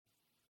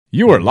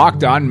You are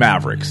Locked On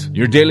Mavericks,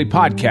 your daily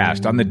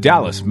podcast on the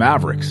Dallas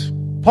Mavericks.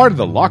 Part of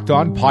the Locked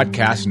On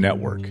Podcast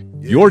Network.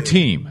 Your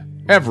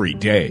team every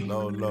day.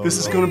 This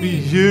is going to be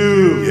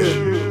huge. Yeah.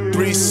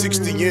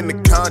 360 in the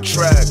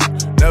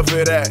contract.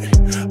 Never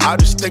that. I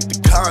just take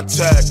the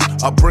contact.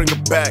 I bring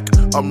it back.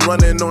 I'm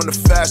running on the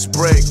fast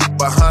break.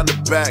 Behind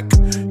the back.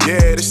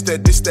 Yeah, this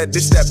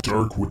that.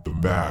 Dirk with the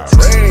Mavs.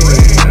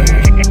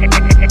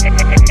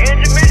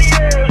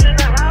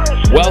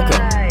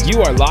 Welcome.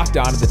 You are locked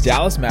on to the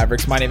Dallas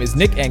Mavericks. My name is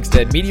Nick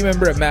Engstead, media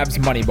member at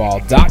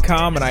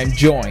MavsMoneyball.com, and I'm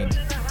joined,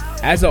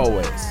 as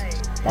always,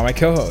 by my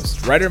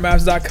co-host, writer at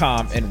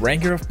Mavs.com, and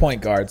ranker of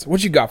point guards.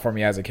 What you got for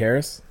me, Isaac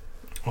Harris?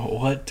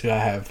 What do I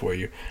have for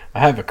you? I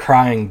have a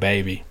crying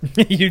baby.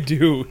 You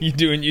do,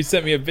 and you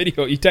sent me a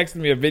video. You texted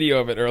me a video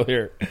of it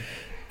earlier.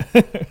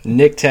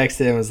 Nick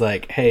texted and was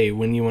like, "Hey,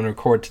 when you want to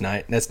record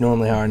tonight?" That's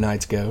normally how our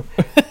nights go.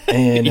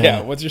 And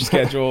yeah, what's your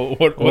schedule?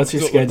 What's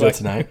your schedule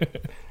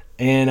tonight?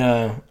 And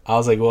I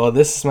was like, well,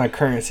 this is my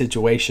current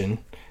situation.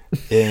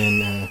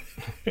 And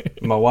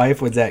my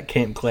wife was at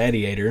Camp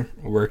Gladiator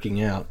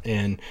working out.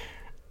 And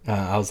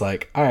I was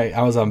like, all right,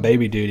 I was on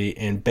baby duty.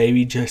 And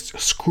baby just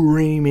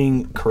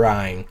screaming,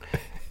 crying.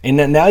 And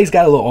now he's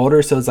got a little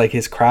older, so it's like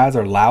his cries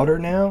are louder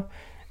now.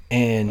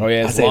 And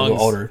I say a little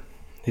older.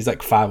 He's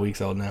like 5 weeks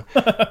old now.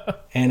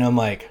 And I'm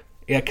like,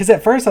 yeah, because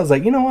at first I was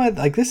like, you know what?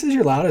 Like, this is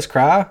your loudest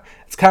cry.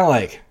 It's kind of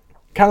like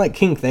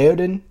King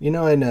Theoden, you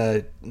know, in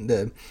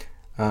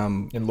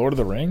in Lord of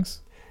the Rings?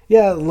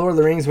 Yeah, Lord of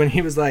the Rings, when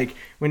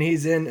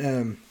he's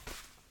in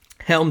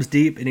Helm's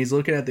Deep and he's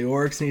looking at the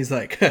orcs and he's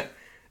like,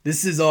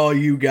 this is all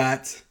you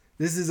got.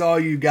 This is all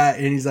you got.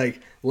 And he's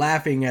like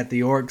laughing at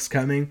the orcs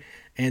coming.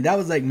 And that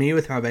was like me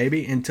with my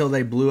baby until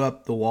they blew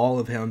up the wall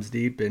of Helm's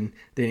Deep. And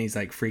then he's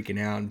like freaking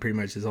out and pretty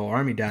much his whole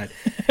army died.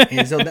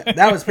 And so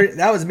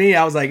that was me.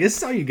 I was like, this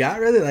is all you got,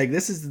 really? Like,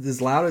 this is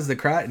as loud as the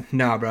cry?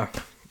 Nah, bro.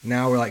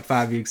 Now we're like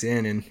 5 weeks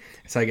in and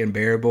it's like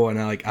unbearable, and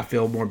I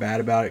feel more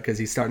bad about it because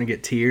he's starting to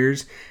get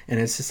tears, and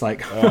it's just like,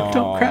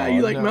 don't cry,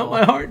 you melt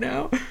my heart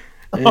now.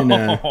 And,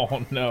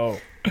 oh no!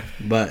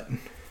 But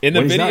in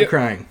the when video, he's not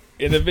crying.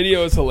 In the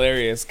video, it's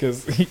hilarious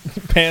because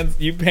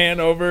you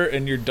pan over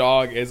and your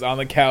dog is on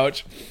the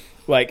couch,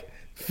 like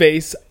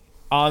face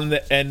on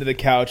the end of the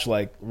couch,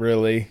 like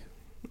really.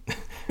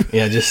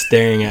 Yeah, just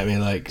staring at me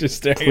like,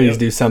 please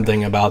do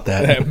something about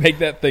that. Make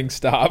that thing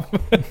stop.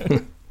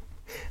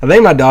 I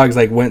think my dog's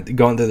like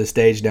going through the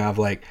stage now of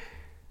like,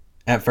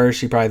 at first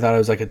she probably thought it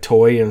was like a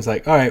toy and was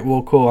like, all right,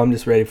 well, cool, I'm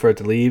just ready for it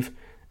to leave.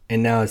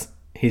 And now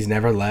he's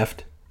never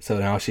left. So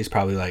now she's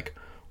probably like,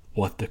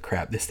 what the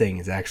crap? This thing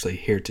is actually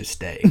here to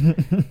stay.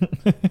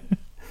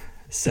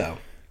 So.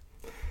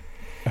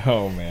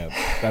 Oh, man.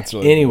 That's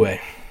really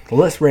Anyway,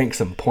 let's rank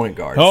some point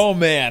guards. Oh,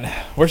 man.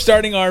 We're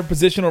starting our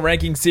positional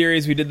ranking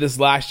series. We did this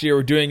last year.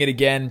 We're doing it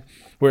again.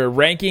 We're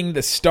ranking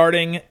the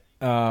starting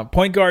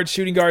point guard,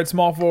 shooting guard,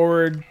 small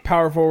forward,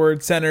 power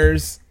forward,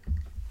 centers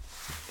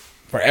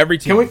for every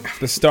team.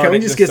 Can we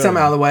just get something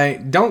out of the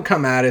way? Don't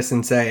come at us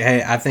and say,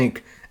 hey, I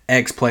think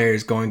X player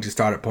is going to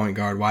start at point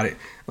guard.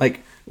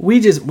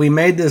 We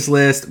made this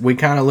list. We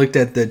kind of looked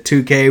at the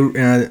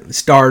 2K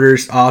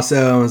starters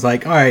also and was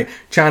like, all right,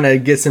 trying to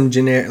get some a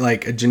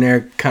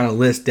generic kind of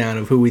list down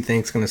of who we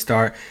think is going to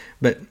start.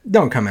 But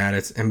don't come at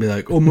us and be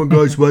like, oh my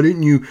gosh, why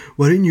didn't you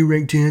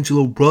rank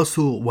D'Angelo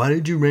Russell? Why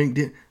did you rank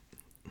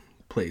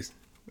Please.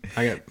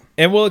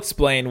 And we'll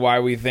explain why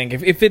we think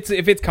if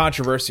it's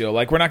controversial,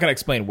 like we're not going to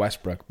explain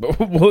Westbrook, but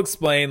we'll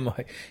explain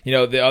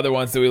the other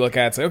ones that we look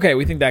at. Say, okay,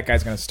 we think that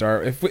guy's going to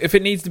start. If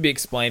it needs to be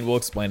explained, we'll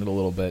explain it a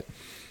little bit.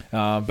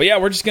 But yeah,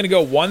 we're just going to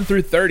go 1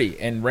 through 30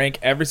 and rank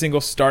every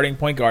single starting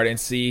point guard and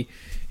see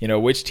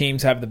which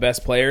teams have the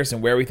best players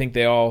and where we think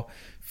they all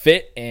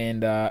fit.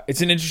 And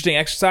it's an interesting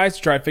exercise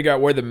to try to figure out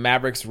where the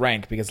Mavericks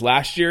rank, because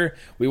last year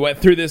we went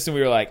through this and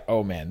we were like,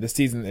 oh man, this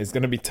season is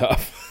going to be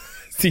tough.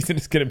 Season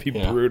is going to be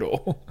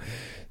brutal.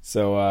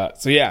 So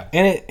yeah.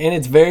 And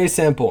it's very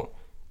simple.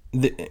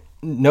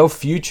 No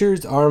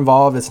futures are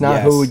involved. It's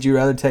not who would you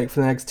rather take for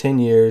the next 10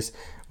 years.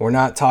 We're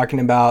not talking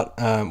about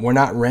we're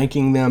not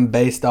ranking them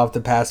based off the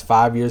past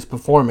 5 years'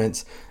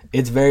 performance.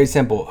 It's very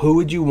simple. Who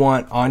would you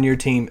want on your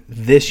team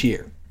this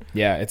year?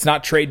 Yeah, it's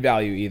not trade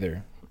value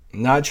either.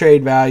 Not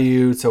trade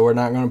value, so we're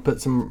not going to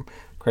put some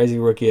crazy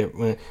rookie at,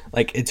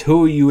 it's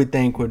who you would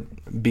think would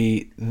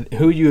be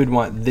who you would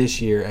want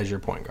this year as your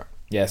point guard.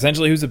 Yeah,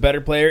 essentially who's a better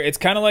player. It's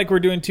kind of like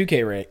we're doing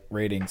 2K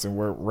ratings and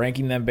we're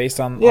ranking them based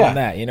on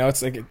that.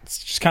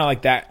 It's just kind of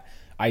like that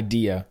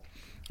idea.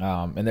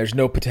 And there's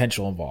no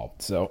potential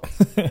involved. So,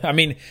 I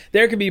mean,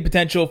 there could be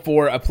potential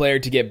for a player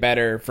to get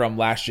better from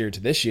last year to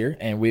this year,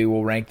 and we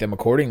will rank them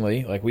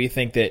accordingly. Like, we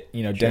think that,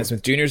 Dennis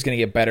Smith Jr. is going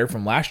to get better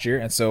from last year,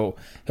 and so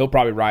he'll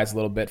probably rise a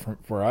little bit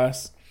for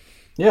us.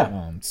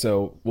 Yeah.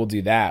 So we'll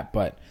do that.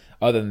 But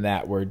other than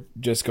that, we're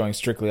just going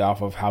strictly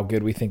off of how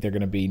good we think they're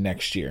going to be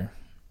next year.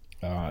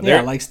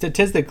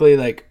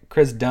 Statistically,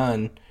 Chris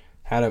Dunn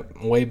had a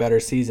way better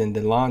season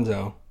than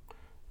Lonzo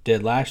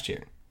did last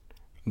year.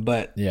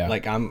 But,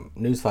 I'm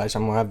newsflash,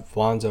 I'm going to have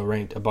Lonzo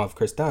ranked above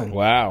Chris Dunn.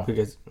 Wow.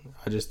 Because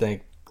I just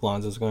think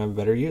Lonzo's going to have a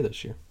better year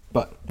this year.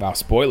 But Wow,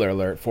 spoiler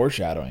alert,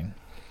 foreshadowing.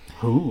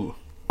 ooh,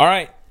 All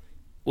right,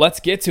 let's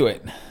get to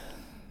it.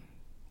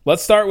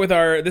 Let's start with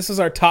this was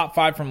our top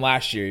 5 from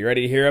last year. You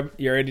ready to hear it?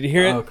 You ready to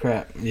hear it? oh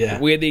crap, yeah.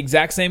 We had the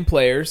exact same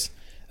players,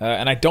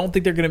 and I don't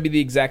think they're going to be the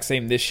exact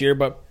same this year,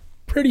 but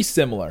pretty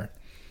similar.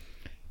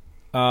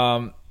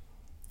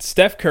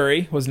 Steph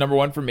Curry was number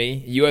 1 for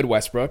me. You had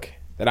Westbrook.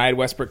 Then I had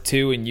Westbrook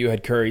 2, and you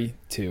had Curry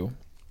 2.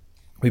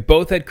 We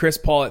both had Chris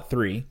Paul at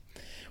 3.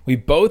 We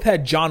both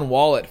had John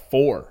Wall at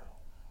 4.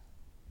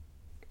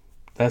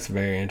 That's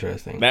very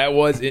interesting. That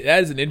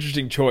is an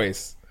interesting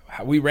choice.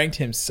 We ranked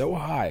him so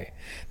high.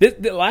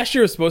 Last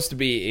year was supposed to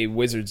be a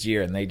Wizards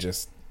year, and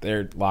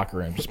their locker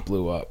room just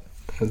blew up.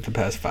 That's the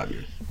past 5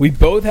 years. We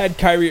both had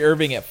Kyrie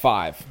Irving at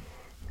 5.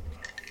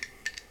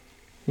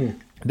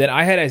 Then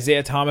I had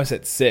Isaiah Thomas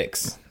at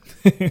 6.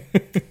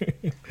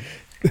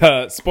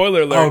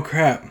 Spoiler alert. Oh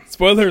crap.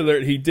 Spoiler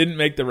alert, he didn't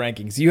make the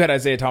rankings. You had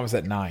Isaiah Thomas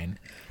at 9.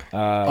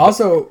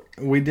 Also,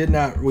 we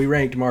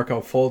ranked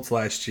Markelle Fultz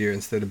last year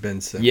instead of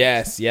Ben Simmons.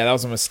 Yes, yeah, that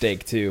was a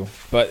mistake too.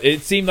 But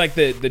it seemed like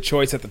the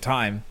choice at the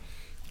time.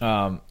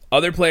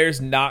 Other players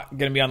not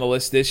going to be on the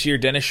list this year.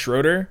 Dennis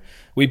Schroeder,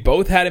 we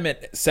both had him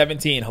at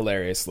 17,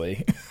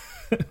 hilariously.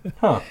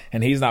 Huh.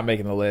 And he's not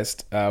making the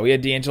list. We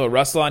had D'Angelo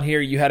Russell on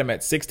here. You had him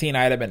at 16.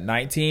 I had him at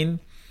 19.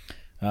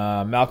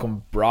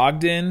 Malcolm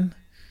Brogdon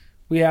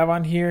we have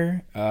on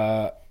here.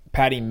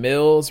 Patty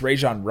Mills,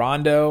 Rajon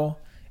Rondo.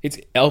 It's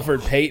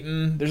Elfrid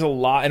Payton. There's a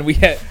lot. And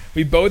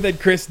we both had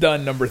Chris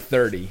Dunn number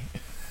 30.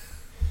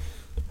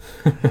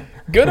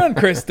 Good on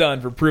Chris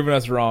Dunn for proving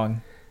us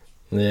wrong.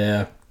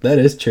 Yeah, that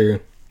is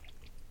true.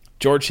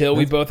 George Hill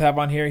we both have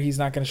on here. He's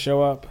not going to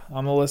show up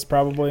on the list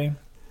probably.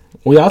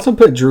 We also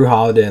put Drew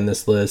Holiday in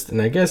this list,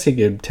 and I guess he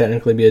could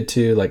technically be a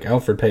 2. Like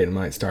Elfrid Payton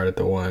might start at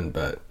the 1,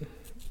 but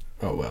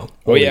oh well.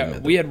 Oh yeah,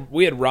 we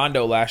had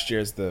Rondo last year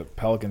as the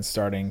Pelicans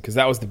starting because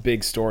that was the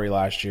big story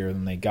last year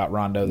when they got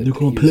Rondo. They're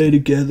gonna play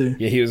together.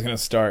 Yeah, he was going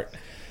to start.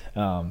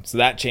 So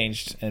that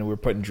changed, and we're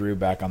putting Drew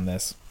back on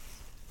this.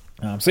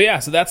 So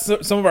that's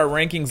some of our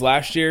rankings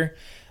last year.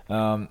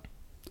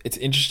 It's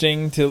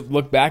interesting to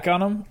look back on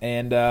them,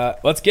 and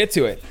let's get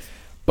to it.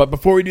 But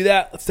before we do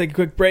that, let's take a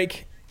quick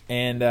break.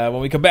 And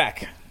when we come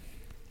back,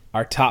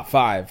 our top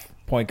 5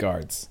 point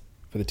guards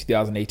for the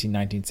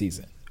 2018-19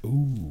 season.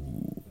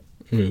 Ooh.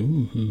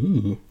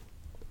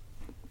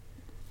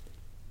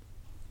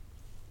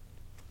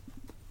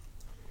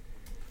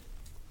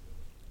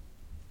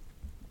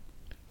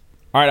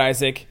 All right,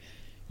 Isaac.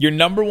 Your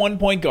number 1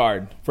 point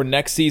guard for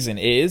next season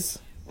is?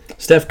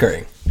 Steph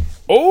Curry.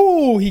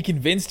 Oh, he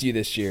convinced you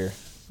this year.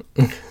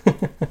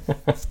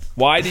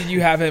 Why did you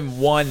have him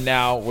 1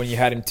 now when you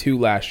had him 2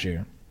 last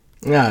year?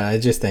 No, I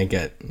just think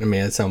at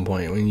some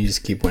point when you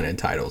just keep winning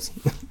titles.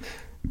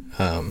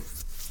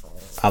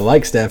 I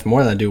like Steph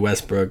more than I do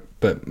Westbrook,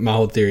 but my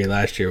whole theory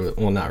last year,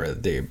 well, not really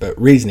theory,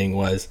 but reasoning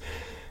was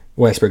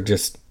Westbrook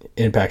just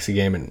impacts the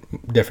game in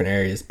different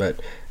areas. But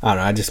I don't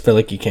know, I just feel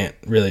like you can't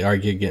really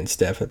argue against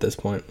Steph at this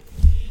point.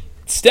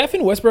 Steph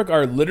and Westbrook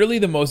are literally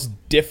the most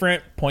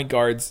different point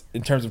guards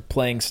in terms of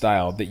playing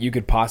style that you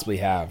could possibly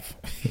have.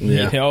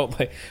 Yeah. You know,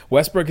 like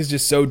Westbrook is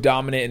just so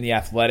dominant in the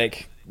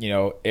athletic,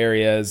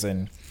 areas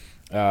and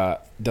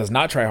does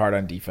not try hard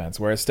on defense,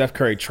 whereas Steph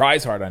Curry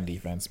tries hard on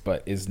defense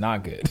but is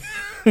not good.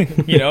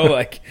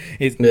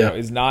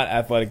 Is not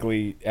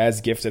athletically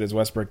as gifted as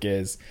Westbrook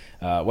is.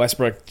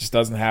 Westbrook just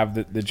doesn't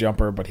have the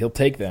jumper, but he'll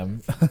take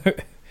them.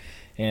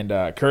 And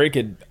Curry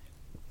could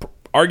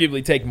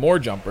arguably take more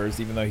jumpers,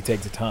 even though he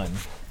takes a ton.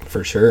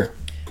 For sure.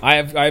 I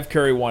have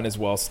Curry 1 as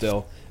well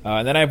still.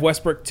 And then I have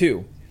Westbrook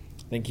 2.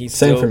 I think he's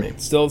Same for me.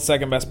 Still the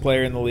second best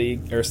player in the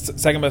league, or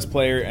second best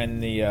player in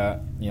the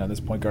this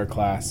point guard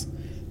class,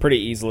 pretty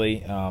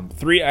easily.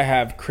 3, I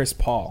have Chris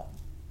Paul.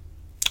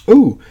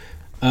 Ooh,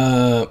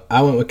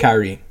 I went with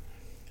Kyrie.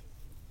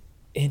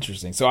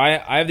 Interesting. So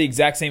I have the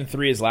exact same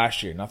 3 as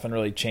last year. Nothing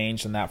really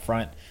changed on that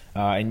front.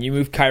 And you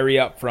moved Kyrie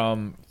up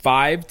from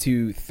 5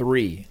 to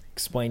 3.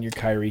 Explain your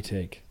Kyrie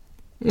take.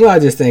 Well, I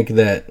just think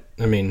that,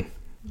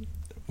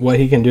 what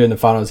he can do in the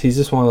finals, he's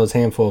just one of those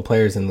handful of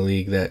players in the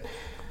league that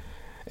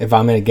if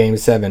I'm in a game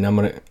 7,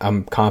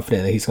 I'm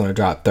confident that he's going to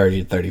drop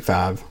 30 to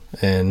 35.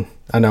 And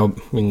I know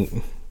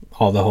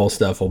all the whole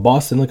stuff. Well,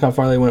 Boston, look how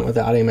far they went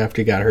without him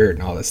after he got hurt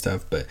and all that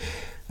stuff. But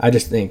I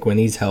just think when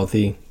he's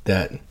healthy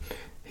that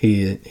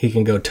he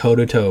can go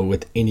toe-to-toe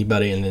with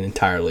anybody in the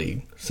entire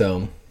league.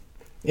 So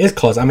it's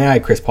close. I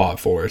had Chris Paul at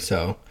 4,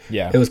 so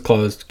yeah, it was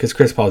close because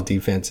Chris Paul's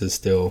defense is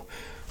still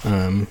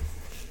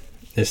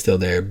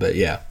there. But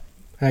yeah,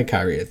 I had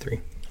Kyrie at 3.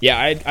 Yeah,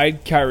 I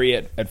had Kyrie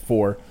at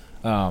 4.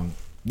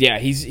 Yeah,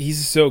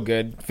 he's so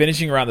good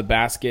finishing around the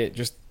basket.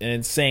 Just an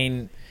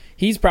insane.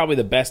 He's probably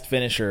the best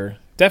finisher,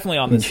 definitely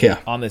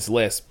on this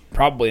list,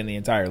 probably in the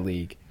entire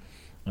league.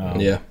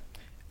 Yeah.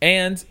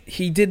 And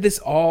he did this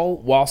all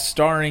while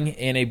starring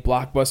in a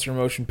blockbuster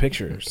motion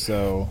picture.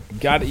 So,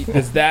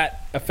 does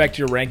that affect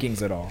your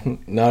rankings at all?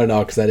 Not at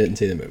all, because I didn't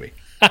see the movie.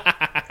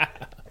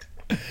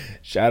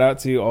 Shout out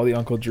to all the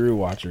Uncle Drew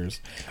watchers.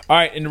 All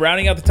right, and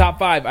rounding out the top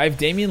 5, I have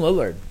Damian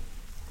Lillard.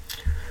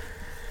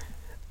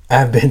 I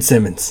have Ben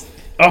Simmons.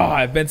 Oh,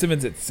 I have Ben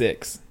Simmons at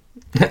 6.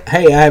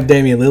 Hey, I have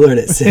Damian Lillard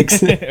at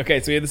 6. Okay,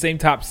 so we have the same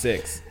top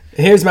 6.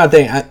 Here's my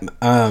thing.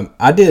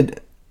 I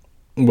did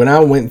when I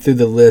went through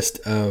the list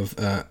of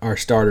our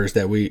starters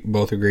that we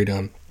both agreed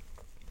on.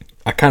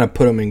 I kind of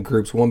put them in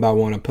groups one by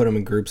one. I put them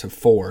in groups of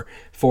four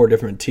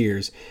different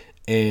tiers,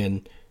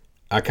 and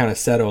I kind of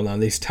settled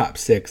on these top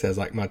 6 as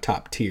like my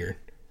top tier.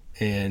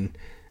 And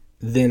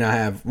then I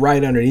have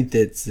right underneath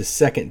it's the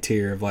second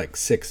tier of like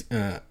six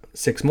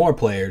more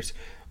players.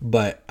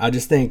 But I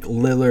just think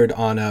Lillard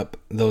on up,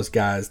 those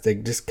guys, they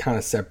just kind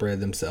of separated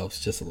themselves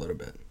just a little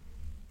bit.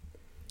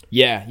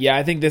 Yeah,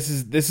 I think this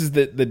is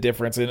the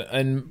difference.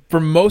 And for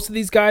most of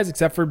these guys,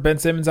 except for Ben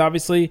Simmons,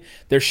 obviously,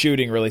 their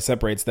shooting really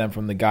separates them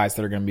from the guys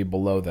that are going to be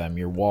below them.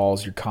 Your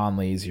Walls, your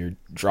Conleys, your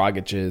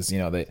Dragic's,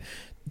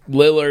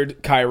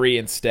 Lillard, Kyrie,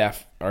 and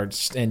Steph are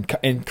just,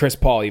 and Chris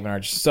Paul even are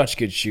just such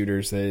good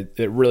shooters that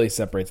it really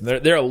separates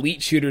them. They're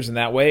elite shooters in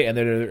that way, and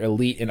they're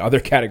elite in other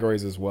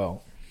categories as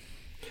well.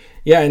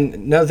 Yeah, and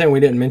another thing we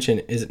didn't mention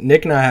is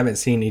Nick and I haven't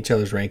seen each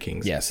other's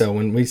rankings. Yes. So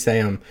when we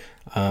say them,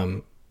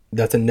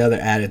 that's another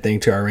added thing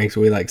to our ranks.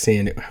 We like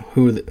seeing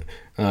who the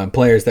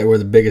players that were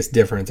the biggest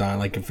difference on.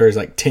 Like if there's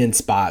like 10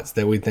 spots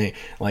that we think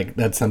like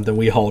that's something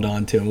we hold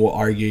on to and we'll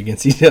argue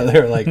against each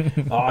other. Like,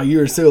 oh, you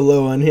were so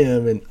low on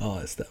him and all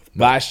that stuff.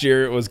 But last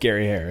year it was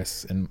Gary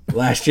Harris. And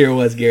last year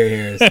was Gary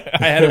Harris.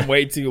 I had him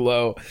way too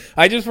low.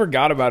 I just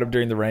forgot about him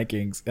during the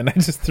rankings and I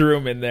just threw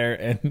him in there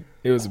and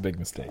it was a big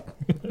mistake.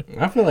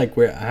 I feel like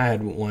I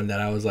had one that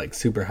I was like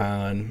super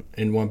high on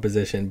in one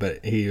position,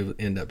 but he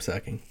ended up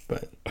sucking.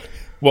 But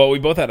well, we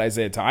both had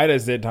Isaiah Thomas. I had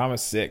Isaiah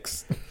Thomas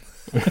 6.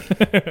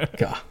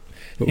 God.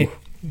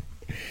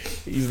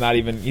 He's not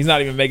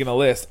even making the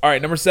list. All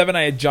right, number 7,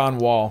 I had John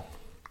Wall.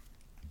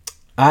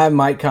 I have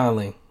Mike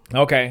Conley.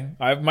 Okay,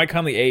 I have Mike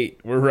Conley 8.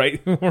 We're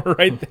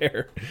right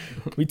there.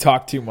 We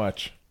talk too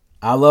much.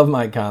 I love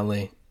Mike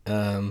Conley.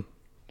 I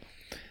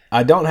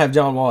don't have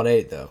John Wall at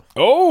 8 though.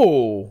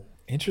 Oh,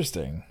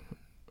 interesting.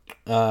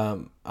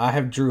 I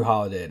have Drew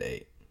Holiday at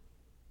 8.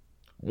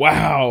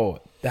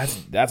 Wow.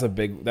 That's a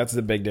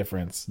big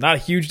difference. Not a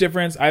huge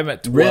difference. I have him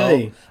at 12.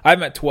 Really? I have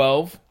him at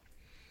 12.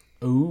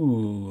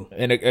 Ooh.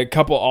 And a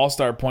couple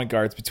all-star point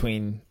guards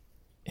between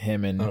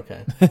him and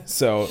okay.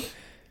 So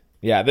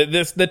yeah,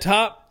 the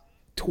top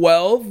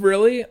 12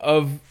 really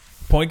of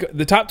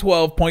the top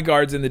 12 point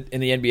guards in the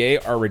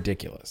NBA are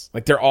ridiculous.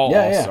 Like they're all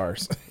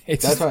all-stars. Yeah.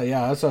 That's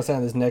what I'm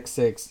saying. This next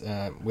 6,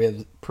 we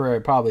have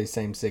probably the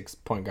same 6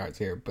 point guards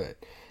here, but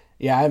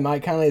yeah, I had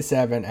Mike Conley at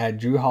 7. I had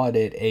Drew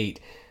Holiday at 8.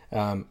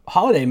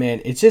 Holiday,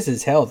 man, it's just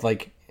his health.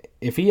 Like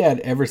if he had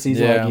every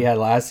season like he had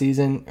last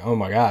season, oh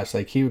my gosh,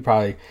 like he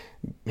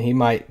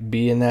might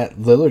be in that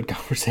Lillard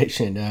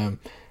conversation.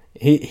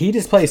 He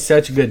just plays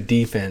such good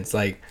defense.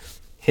 Like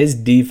his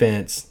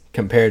defense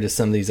compared to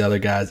some of these other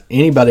guys,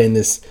 anybody in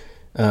this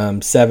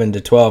 7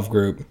 to 12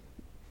 group,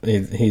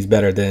 he's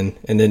better than.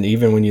 And then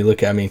even when you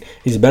look at,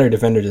 he's a better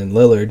defender than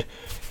Lillard.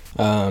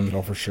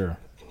 Oh, for sure.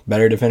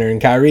 Better defender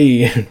than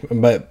Kyrie,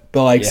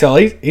 so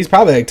he's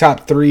probably like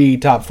top 3,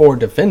 top 4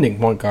 defending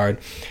point guard.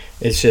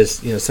 It's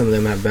just some of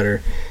them have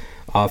better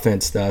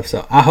offense stuff.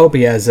 So I hope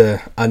he has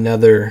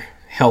another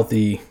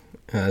healthy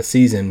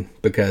season,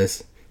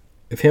 because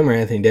if him or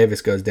Anthony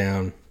Davis goes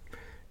down,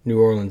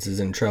 New Orleans is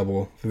in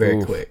trouble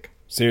very quick.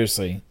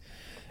 Seriously,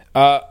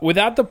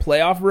 without the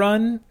playoff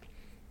run,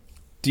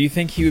 do you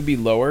think he would be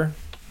lower?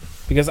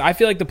 Because I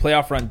feel like the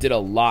playoff run did a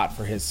lot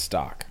for his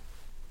stock.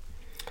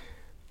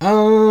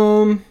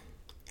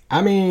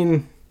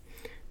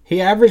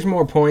 He averaged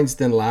more points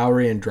than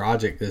Lowry and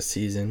Dragic this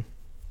season.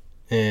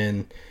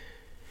 And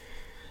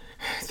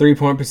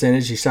 3-point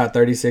percentage, he shot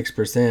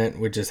 36%,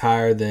 which is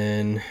higher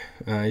than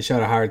he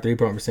shot a higher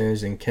 3-point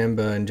percentage than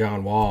Kemba and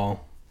John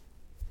Wall.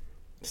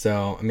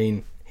 So,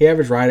 he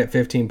averaged right at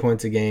 15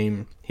 points a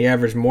game. He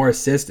averaged more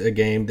assists a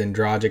game than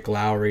Dragic,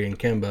 Lowry, and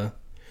Kemba.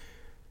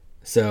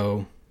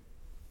 So,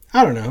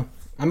 I don't know.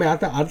 I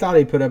thought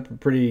he put up a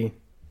pretty.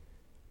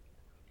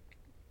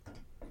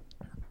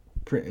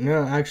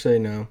 No, actually,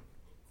 no.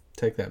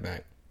 Take that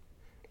back.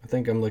 I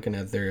think I'm looking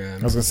at their.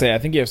 I was gonna say, I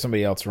think you have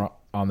somebody else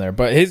on there,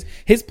 but his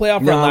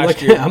playoff run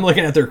last year. I'm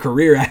looking at their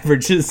career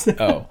averages.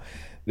 I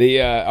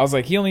was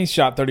like, he only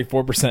shot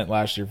 34%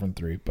 last year from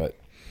 3, but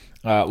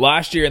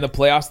last year in the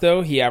playoffs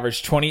though, he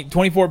averaged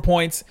 24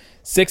 points,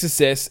 6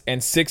 assists,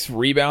 and 6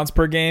 rebounds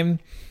per game,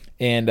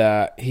 and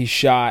he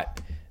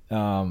shot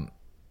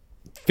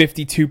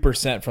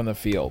 52% from the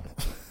field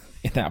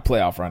in that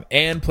playoff run,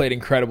 and played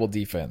incredible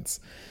defense.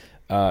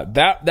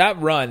 That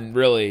run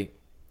really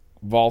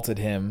vaulted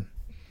him,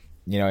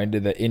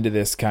 into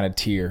this kind of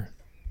tier,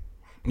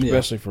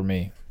 especially for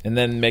me. And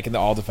then making the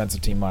all defensive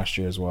team last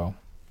year as well.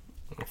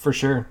 For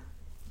sure.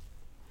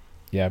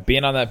 Yeah,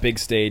 being on that big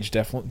stage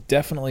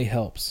definitely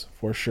helps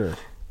for sure.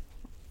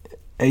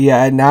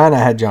 Yeah, at 9 I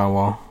had John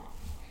Wall.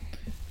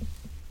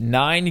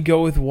 9 you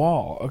go with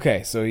Wall.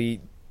 Okay, so he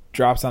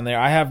drops on there.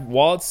 I have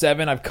Wall at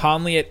 7. I have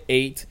Conley at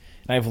 8,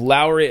 and I have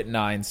Lowry at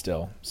 9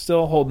 still.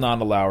 Still holding on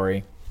to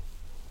Lowry.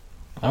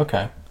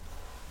 Okay.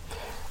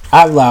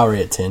 I have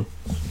Lowry at 10.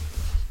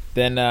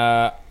 Then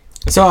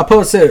So I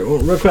posted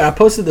real quick. I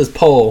posted this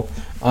poll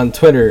on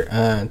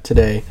Twitter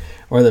today,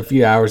 or a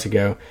few hours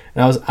ago,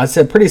 and I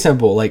said pretty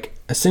simple. Like,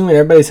 assuming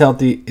everybody's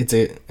healthy, it's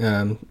a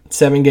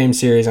 7-game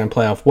series on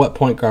playoff. What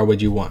point guard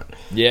would you want?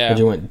 Yeah. Would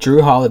you want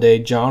Drew Holiday,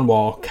 John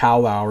Wall,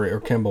 Kyle Lowry, or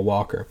Kemba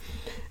Walker?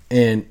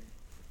 And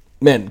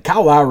man,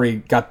 Kyle Lowry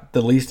got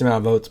the least amount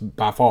of votes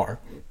by far.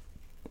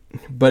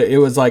 But it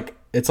was like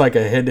it's like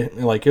a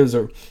hidden, like it was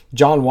a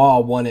John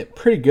Wall won it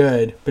pretty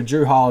good, but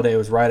Drew Holiday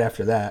was right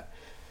after that,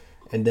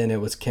 and then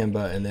it was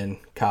Kemba and then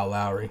Kyle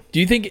Lowry. do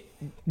you think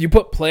you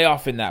put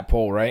playoff in that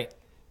poll, right?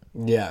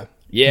 Yeah.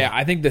 Yeah,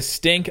 I think the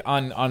stink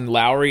on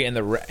Lowry and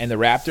the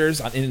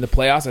Raptors in the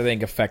playoffs, I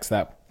think affects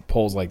that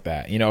polls like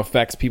that. You know,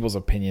 affects people's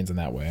opinions in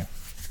that way.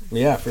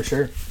 Yeah, for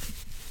sure.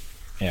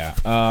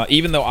 Yeah.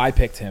 Even though I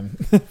picked him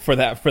for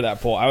that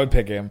poll, I would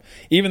pick him.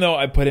 Even though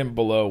I put him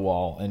below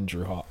Wall and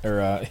Drew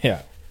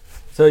yeah.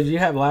 So you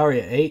have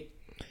Lowry at 8?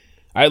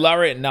 I had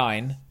Lowry at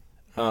 9.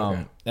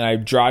 Okay. And I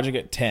had Dragic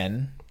at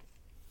 10.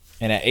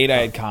 And at 8 I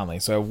had Conley.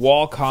 So I have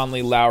Wall,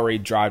 Conley, Lowry,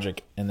 Dragic,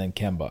 and then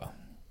Kemba.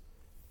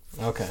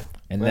 Okay.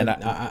 And Well,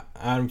 then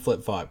I'm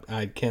flip-flop.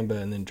 I had Kemba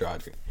and then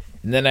Dragic.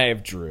 And then I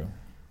have Drew.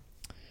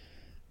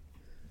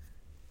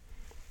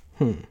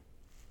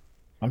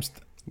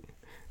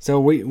 So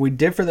we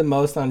differ the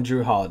most on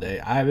Drew Holiday.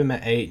 I have him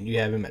at 8 and you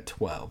have him at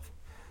 12.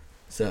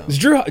 So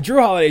Drew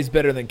Holiday is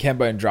better than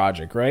Kemba and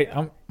Dragic, right?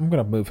 I'm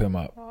gonna move him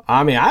up.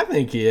 I mean, I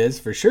think he is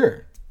for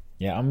sure.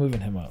 Yeah, I'm moving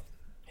him up.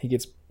 He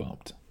gets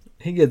bumped.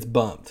 He gets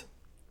bumped.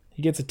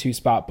 He gets a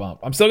 2-spot bump.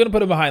 I'm still gonna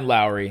put him behind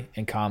Lowry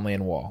and Conley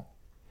and Wall.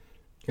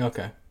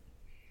 Okay.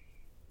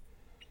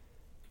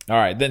 All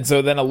right, then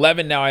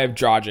 11 now I have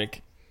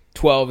Dragic.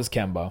 12 is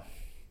Kemba.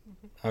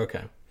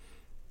 Okay.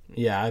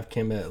 Yeah, I have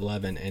Kemba at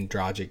 11 and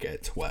Dragic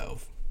at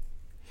 12.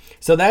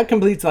 So that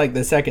completes like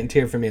the second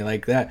tier for me.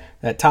 Like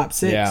that top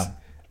 6, Yeah.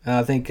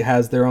 I think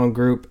has their own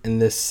group in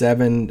this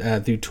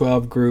 7 through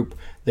 12 group.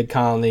 The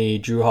Conley,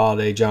 Drew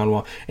Holiday, John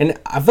Wall. And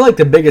I feel like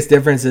the biggest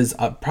difference is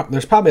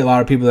there's probably a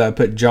lot of people that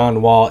put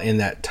John Wall in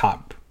that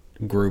top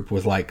group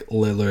with like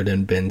Lillard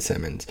and Ben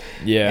Simmons.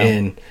 Yeah.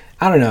 And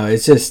I don't know.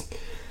 It's just...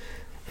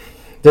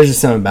 There's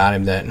just something about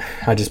him that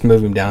I just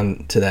move him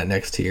down to that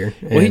next tier.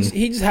 Well,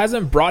 he just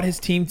hasn't brought his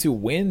team to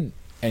win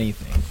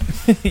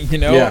anything. You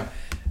know? Yeah.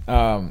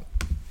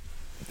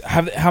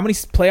 How many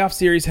playoff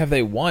series have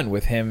they won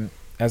with him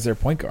as their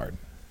point guard?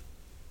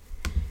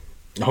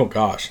 Oh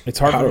gosh, It's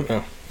hard. I don't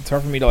know. It's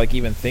hard for me to like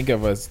even think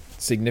of a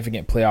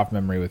significant playoff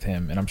memory with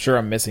him, and I'm sure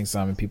I'm missing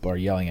some, and people are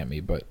yelling at me.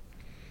 But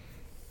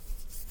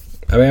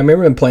I mean, I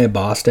remember him playing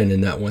Boston in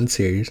that one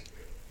series.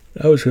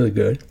 That was really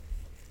good.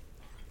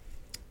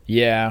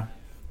 yeah,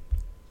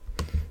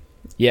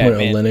 yeah, When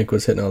man. Olynyk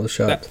was hitting all the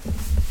shots.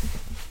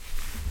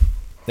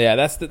 Yeah,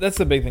 that's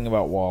the big thing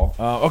about Wall.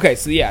 Okay,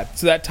 so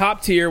that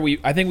top tier,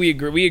 I think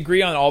we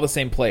agree on all the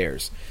same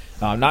players,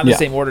 not in the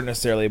same order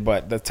necessarily,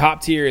 but the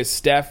top tier is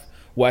Steph,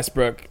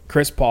 Westbrook,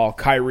 Chris Paul,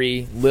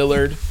 Kyrie,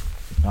 Lillard,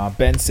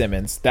 Ben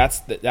Simmons. That's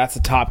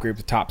the top group,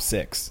 the top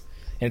 6,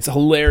 and it's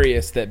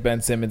hilarious that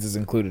Ben Simmons is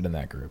included in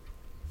that group.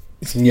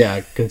 Yeah,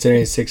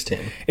 considering he's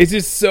 6'10". It's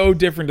just so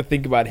different to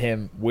think about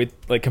him with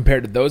like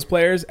compared to those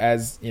players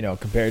as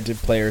compared to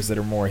players that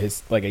are more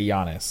his like a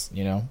Giannis,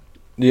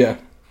 Yeah.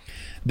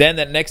 Then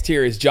that next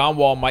tier is John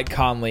Wall, Mike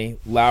Conley,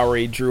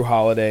 Lowry, Drew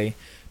Holiday,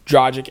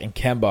 Dragic, and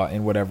Kemba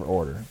in whatever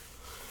order.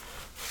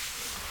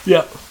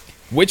 Yep.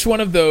 Which one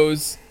of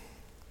those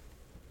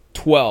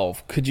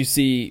 12 could you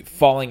see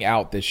falling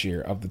out this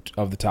year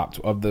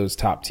of those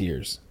top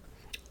tiers?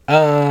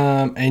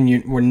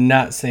 And we're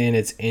not saying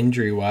it's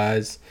injury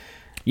wise.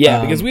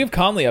 Yeah, because we have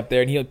Conley up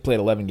there, and he played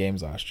 11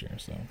 games last year.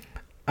 So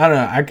I don't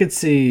know. I could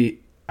see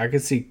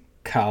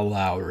Kyle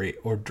Lowry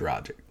or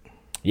Dragic.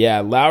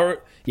 yeah, Lowry,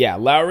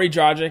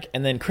 Dragic,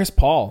 and then Chris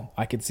Paul.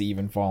 I could see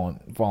even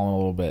falling a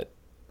little bit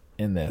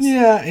in this.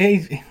 Yeah,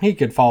 he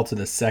could fall to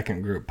the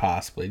second group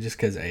possibly just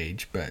because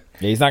age, but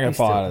Yeah, he's not going to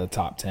fall still- out of the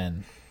top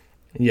 10.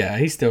 yeah,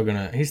 he's still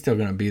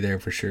gonna be there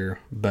for sure.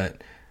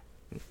 But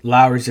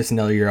Lowry's just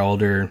another year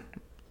older.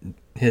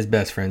 His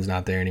best friend's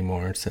not there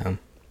anymore. So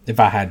if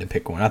I had to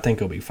pick one, I think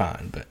he'll be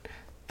fine. But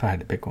if I had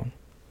to pick one,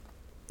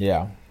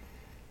 Yeah.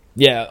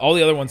 Yeah, all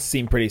the other ones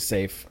seem pretty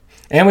safe.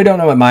 and we don't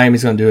know what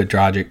Miami's gonna do with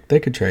Dragic. They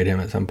could trade him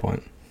at some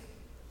point.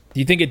 Do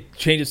you think a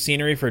change of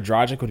scenery for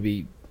Dragic would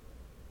be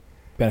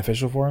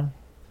beneficial for him?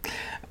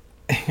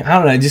 I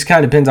don't know. It just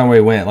kind of depends on where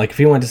he went. Like if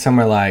he went to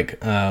somewhere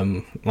like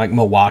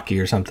Milwaukee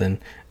or something,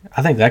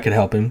 I think that could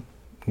help him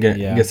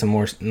get some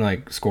more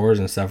like scores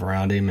and stuff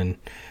around him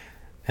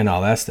and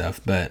all that stuff.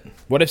 But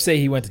What if, say,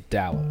 he went to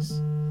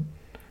Dallas?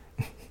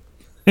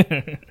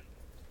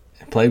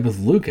 played with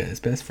Luka, his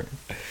best friend.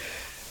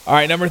 All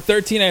right, number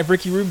 13, I have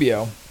Ricky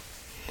Rubio.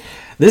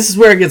 This is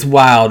where it gets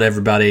wild,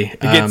 everybody.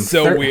 It gets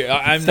so weird.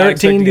 I'm not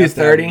 13 expecting to us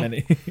to have 30.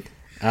 many.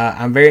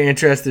 I'm very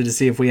interested to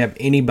see if we have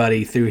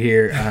anybody through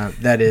here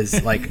that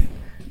is like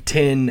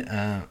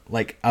 10.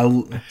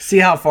 I'll see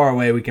how far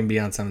away we can be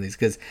on some of these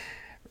because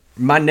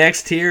my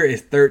next tier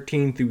is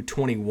 13 through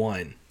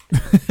 21.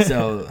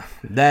 So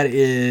that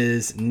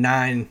is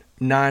 9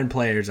 9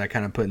 players I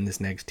kind of put in this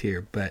next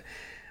tier. But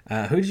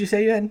who did you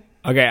say you had?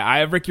 Okay, I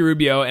have Ricky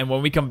Rubio, and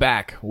when we come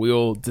back,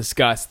 we'll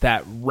discuss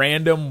that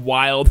random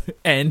wild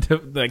end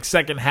of like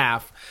second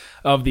half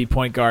of the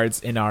point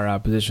guards in our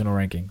positional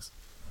rankings.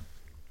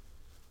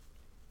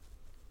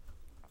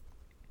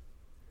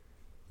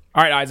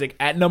 All right, Isaac,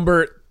 at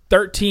number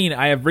 13,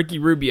 I have Ricky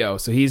Rubio,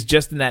 so he's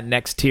just in that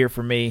next tier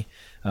for me.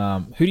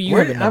 Who do you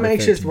have at number I'm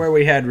anxious 13? where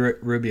we had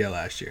Rubio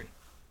last year.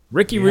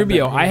 Ricky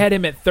Rubio, I had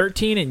him at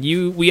 13, and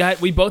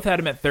we both had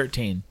him at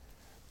 13.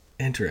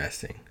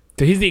 Interesting.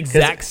 So he's the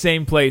exact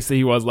same place that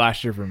he was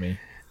last year for me.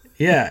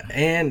 Yeah,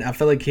 and I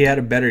feel like he had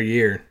a better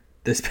year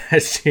this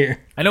past year.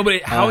 I know,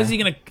 but how is he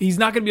going to – he's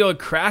not going to be able to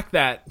crack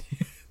that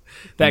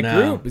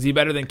group. Is he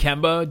better than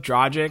Kemba,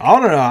 Dragic? I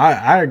don't know.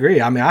 I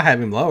agree. I mean, I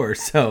have him lower,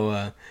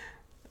 so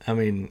I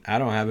mean, I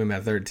don't have him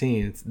at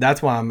 13.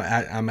 That's why I'm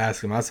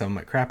asking myself, I'm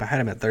like, crap, I had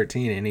him at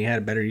 13, and he had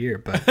a better year.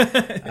 But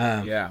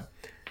Yeah.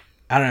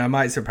 I don't know. I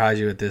might surprise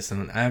you with this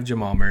one. I have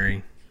Jamal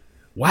Murray.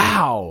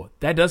 Wow.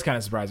 That does kind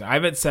of surprise me.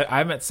 I'm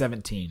at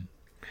 17.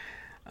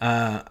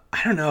 I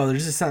don't know.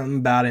 There's just something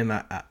about him.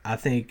 I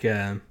think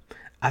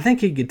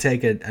he could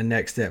take a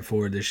next step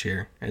forward this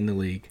year in the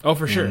league. Oh,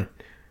 for sure.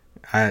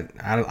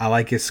 I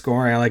like his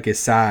scoring. I like his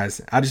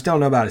size. I just don't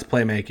know about his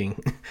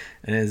playmaking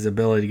and his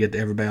ability to get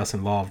everybody else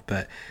involved.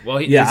 But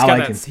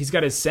he's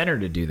got his center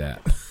to do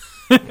that.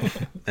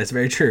 That's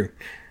very true.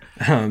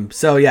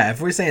 So yeah,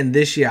 if we're saying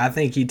this year, I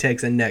think he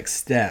takes a next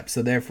step.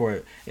 So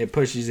therefore, it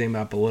pushes him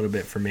up a little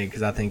bit for me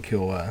because I think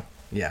he'll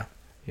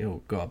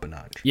go up a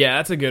notch. Yeah,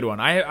 that's a good one.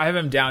 I have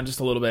him down just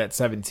a little bit at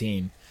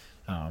 17.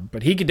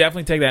 But he could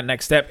definitely take that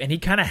next step, and he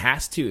kind of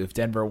has to if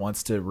Denver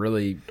wants to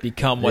really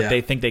become what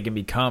they think they can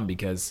become.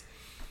 Because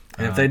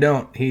if they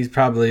don't, he's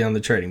probably on the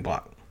trading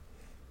block.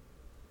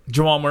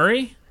 Jamal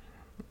Murray?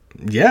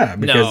 Yeah,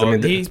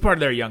 because he's part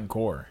of their young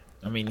core.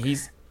 I mean,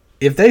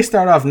 if they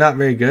start off not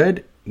very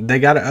good, they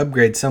got to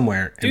upgrade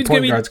somewhere. And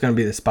point guard's going to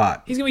be the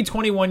spot. He's going to be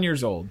 21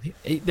 years old.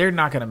 They're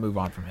not going to move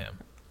on from him.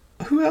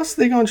 Who else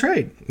are they going to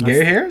trade?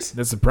 Gary Harris?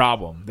 That's the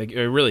problem. They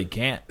really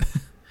can't.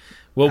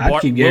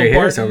 I'd keep Gary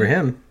Harris over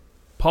him.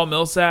 Paul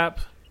Millsap.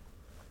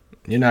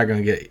 You're not going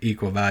to get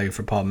equal value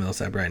for Paul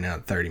Millsap right now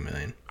at $30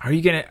 million. Are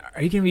you gonna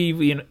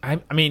be? I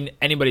mean,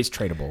 anybody's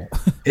tradable.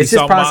 It's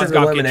just process of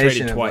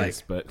elimination of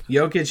twice, but but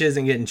Jokic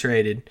isn't getting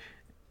traded.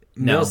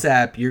 No.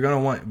 Millsap, you're going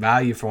to want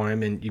value for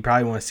him, and you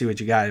probably want to see what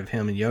you got of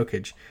him and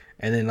Jokic.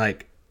 And then,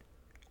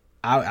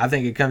 I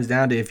think it comes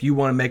down to if you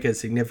want to make a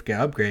significant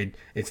upgrade,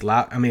 it's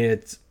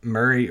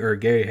Murray or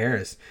Gary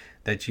Harris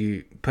that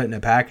you put in a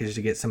package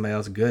to get somebody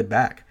else good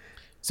back.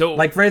 So,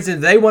 for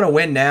instance, they want to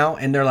win now,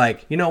 and they're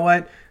like, you know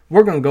what?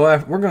 We're gonna go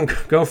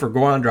for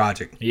Goran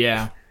Dragic.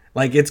 Yeah,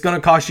 it's gonna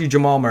cost you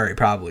Jamal Murray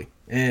probably,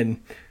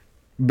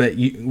 but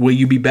will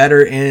you be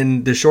better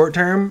in the short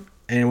term,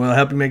 and will it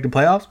help you make the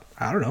playoffs?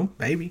 I don't know,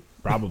 maybe,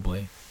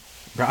 probably.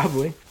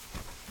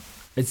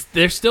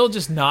 There's still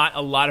just not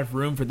a lot of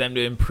room for them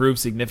to improve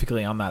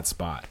significantly on that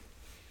spot.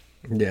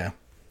 Yeah,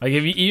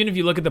 even if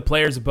you look at the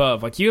players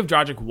above, you have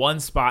Dragic one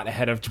spot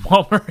ahead of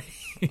Jamal Murray.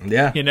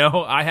 Yeah,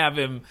 I have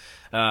him.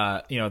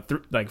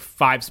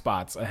 5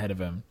 spots ahead of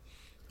him.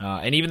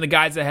 And even the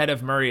guys ahead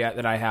of Murray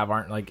that I have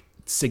aren't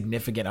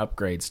significant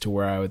upgrades to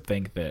where I would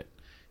think that,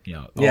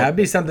 Yeah, it'd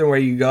be something where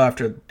you go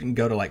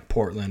to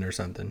Portland or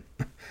something.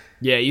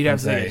 Yeah, you'd have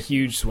to take a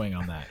huge swing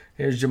on that.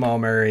 Here's Jamal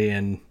Murray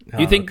and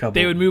you think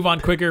they would move on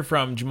quicker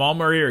from Jamal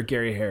Murray or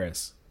Gary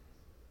Harris?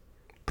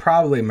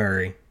 Probably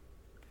Murray.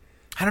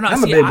 I don't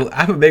know.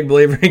 I'm a big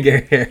believer in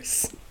Gary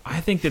Harris. I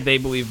think that they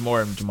believe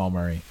more in Jamal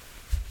Murray.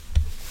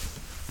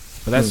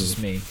 But that's just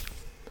me.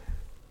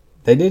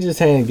 They did just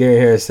hand Gary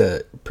Harris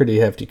a pretty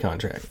hefty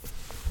contract.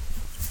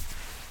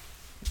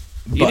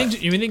 You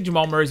think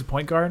Jamal Murray's a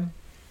point guard?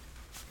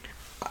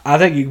 I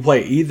think you can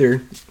play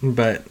either,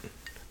 but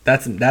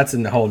that's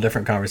a whole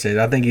different conversation.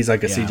 I think he's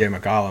like a CJ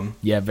McCollum.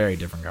 Yeah, very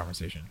different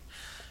conversation.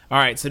 All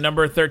right, so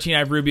number 13, I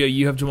have Rubio.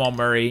 You have Jamal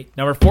Murray.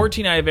 Number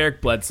 14, I have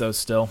Eric Bledsoe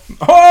still.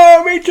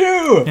 Oh, me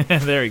too!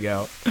 There we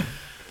go.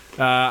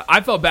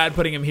 I felt bad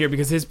putting him here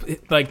because his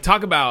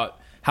talk about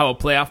how a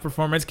playoff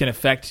performance can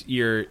affect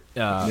your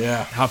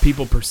how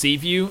people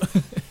perceive you.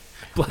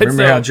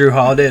 Remember how Drew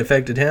Holiday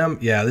affected him?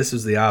 Yeah, this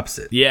was the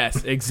opposite.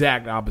 Yes,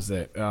 exact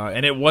opposite.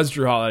 And it was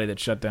Drew Holiday that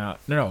shut down.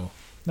 No,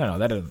 that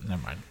doesn't.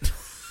 Never mind.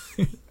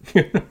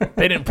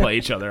 They didn't play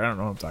each other. I don't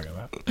know what I'm talking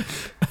about.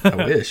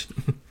 I wish.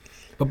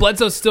 But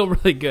Bledsoe's still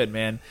really good,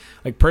 man.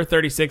 Per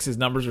 36, his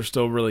numbers are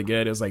still really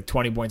good. It was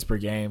 20 points per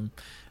game.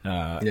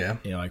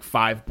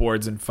 5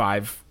 boards and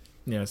 5,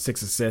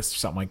 6 assists or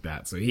something like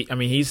that. So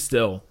he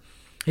still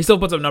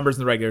puts up numbers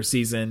in the regular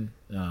season.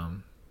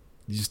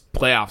 Just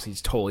playoffs,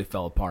 he's totally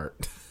fell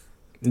apart.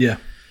 Yeah.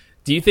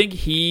 Do you think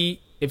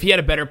if he had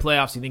a better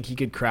playoffs, do you think he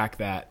could crack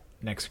that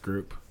next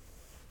group?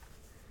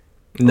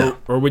 No.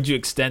 Or would you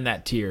extend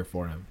that tier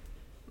for him?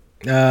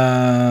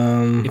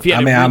 If he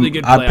had a really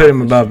good I'd put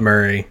him above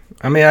Murray.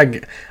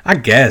 I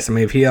guess.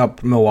 If he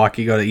helped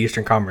Milwaukee go to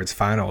Eastern Conference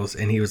Finals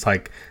and he was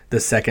the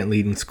second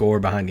leading scorer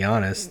behind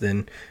Giannis,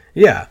 then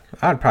yeah,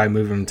 I'd probably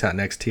move him to that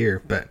next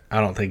tier. But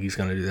I don't think he's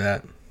going to do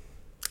that.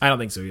 I don't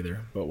think so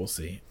either, but we'll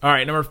see. All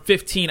right, number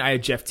 15, I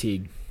had Jeff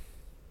Teague.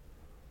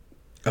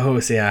 Oh,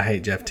 see, I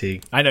hate Jeff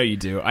Teague. I know you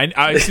do. I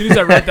as soon as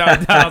I wrote that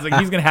one down, I was like,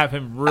 he's going to have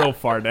him real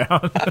far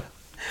down.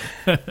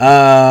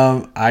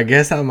 I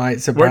guess I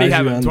might surprise Where do you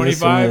have you him, on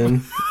 25?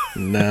 this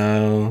one.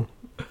 No.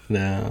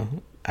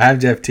 I have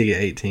Jeff Teague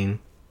at 18.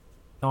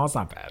 No, that's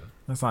not bad.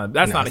 That's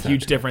not a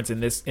huge difference in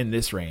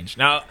this range.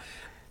 Now,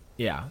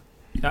 yeah,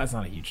 that's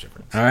not a huge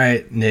difference. All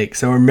right, Nick.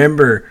 So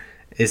remember,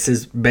 this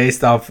is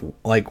based off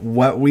like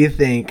what we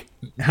think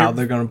how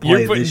they're going to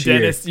play this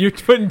year. You're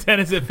putting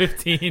Dennis at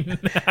 15.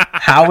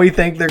 How we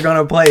think they're going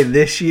to play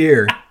this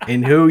year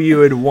and who you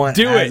would want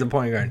as a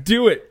point guard.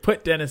 Do it.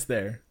 Put Dennis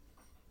there.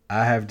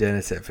 I have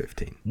Dennis at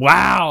 15.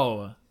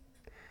 Wow.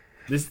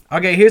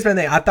 Okay, here's my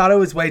thing. I thought it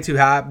was way too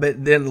high,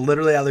 but then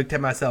literally I looked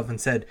at myself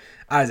and said,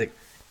 Isaac,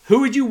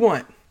 who would you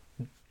want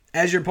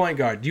as your point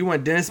guard? Do you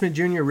want Dennis Smith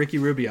Jr. or Ricky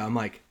Rubio? I'm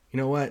like, you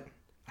know what?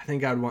 I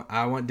think I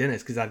want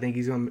Dennis because I think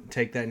he's going to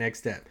take that next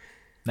step.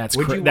 That's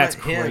that's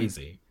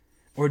crazy.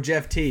 Or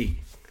Jeff Teague?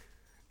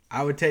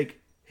 I would take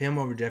him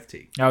over Jeff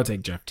Teague. I would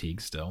take Jeff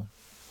Teague still.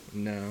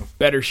 No.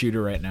 Better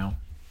shooter right now.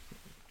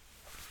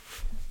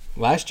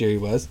 Last year he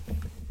was.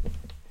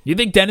 You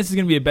think Dennis is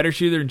going to be a better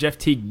shooter than Jeff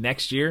Teague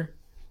next year?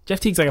 Jeff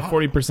Teague's like a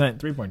 40%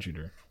 three-point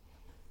shooter.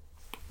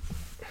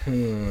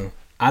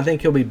 I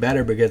think he'll be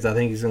better because I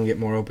think he's going to get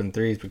more open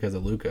threes because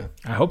of Luka.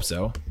 I hope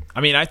so.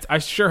 I mean, I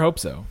sure hope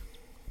so.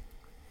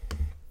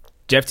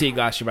 Jeff Teague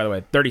last year, by the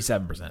way,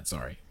 37%.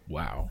 Sorry.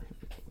 Wow.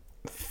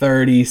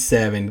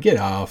 37. Get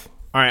off.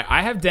 All right,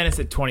 I have Dennis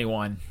at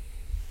 21.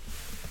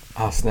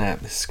 Oh, snap.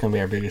 This is going to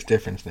be our biggest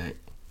difference, Nick.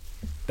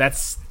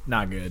 That's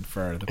not good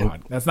for the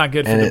pod. That's not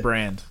good for the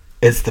brand.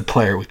 It's the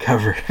player we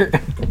cover.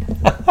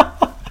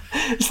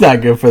 It's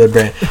not good for the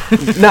brand.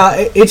 No,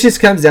 it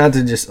just comes down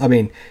to just, I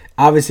mean,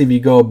 obviously if you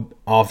go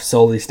off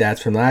solely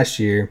stats from last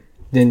year,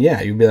 then yeah,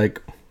 you'd be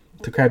like,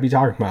 what the crap you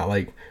talking about?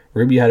 Like,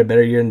 Rubio had a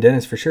better year than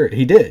Dennis for sure.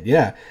 He did,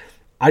 yeah.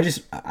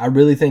 I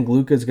really think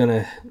Luka's going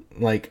to,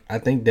 like, I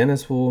think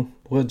Dennis will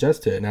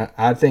adjust to it. And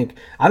I think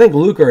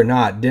Luka or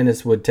not,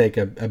 Dennis would take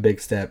a big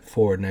step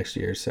forward next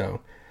year. So,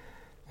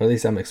 or at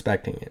least I'm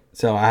expecting it.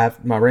 So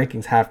my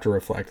rankings have to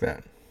reflect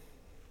that.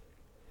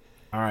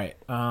 All right.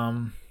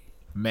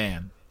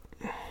 Man.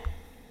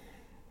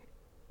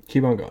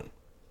 Keep on going.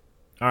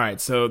 All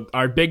right. So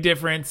our big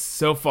difference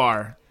so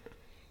far,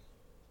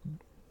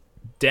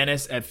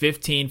 Dennis at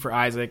 15 for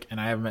Isaac,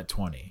 and I have him at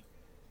 20.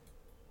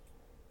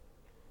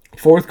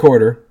 Fourth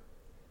quarter,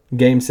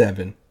 game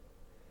 7.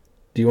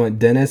 Do you want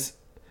Dennis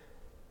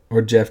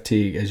or Jeff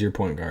Teague as your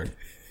point guard?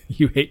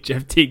 You hate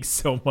Jeff Teague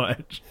so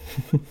much.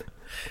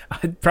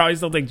 I'd probably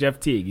still take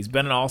Jeff Teague. He's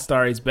been an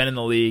all-star. He's been in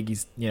the league.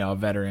 He's, a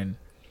veteran.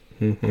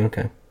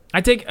 Okay.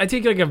 I take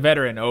like a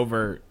veteran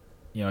over,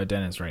 a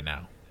Dennis right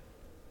now.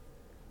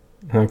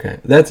 Okay.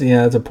 That's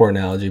a poor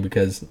analogy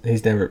because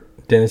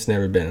Dennis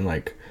never been in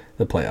like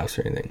the playoffs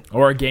or anything.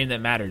 Or a game that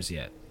matters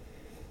yet.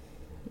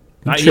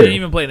 He True. didn't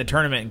even play in the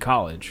tournament in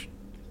college.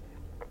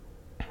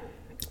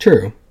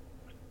 True.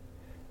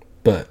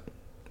 But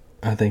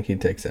I think he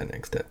takes that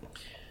next step.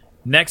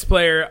 Next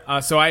player,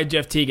 so I had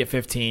Jeff Teague at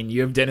 15.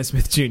 You have Dennis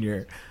Smith Jr.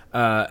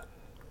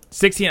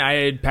 16, I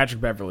had Patrick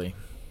Beverly.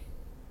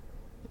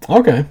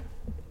 Okay.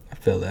 I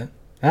feel that.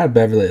 I had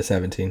Beverly at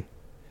 17.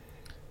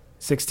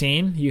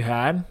 16, you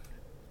had?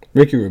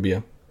 Ricky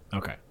Rubio.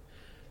 Okay.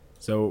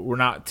 So we're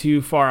not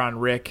too far on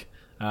Rick.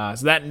 So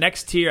that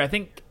next tier, I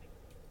think,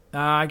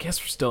 I guess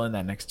we're still in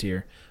that next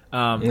tier.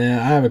 Yeah,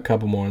 I have a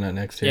couple more in that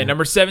next tier. Yeah,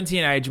 number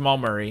 17, I had Jamal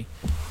Murray.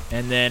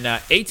 And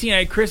then 18, I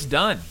had Chris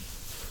Dunn.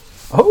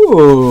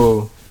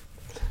 Oh,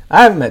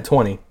 I have him at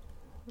 20.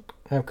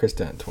 I have Chris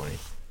Dunn at 20.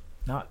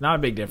 Not a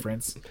big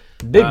difference.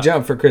 Big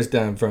jump for Chris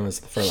Dunn for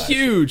last year.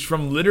 Huge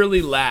from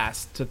literally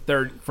last to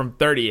from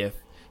 30th.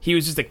 He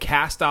was just a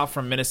cast off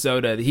from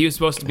Minnesota. He was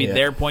supposed to be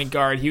their point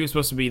guard. He was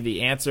supposed to be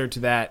the answer to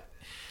that,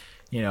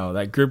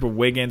 that group of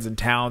Wiggins and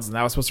Towns, and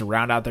that was supposed to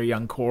round out their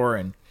young core.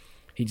 And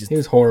he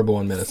was horrible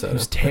in Minnesota. He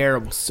was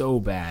terrible, so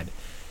bad.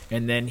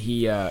 And then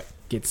he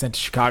gets sent to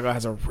Chicago.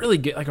 Has a really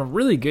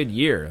good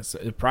year, a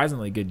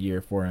surprisingly good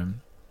year for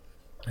him.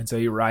 And so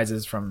he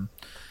rises from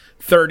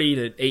 30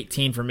 to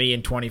 18 for me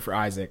and 20 for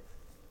Isaac.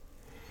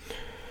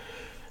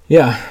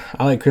 Yeah,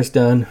 I like Chris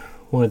Dunn.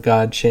 One of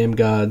God's shame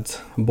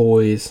gods,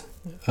 boys.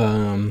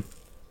 Yeah,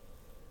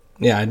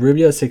 I had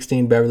Rubio at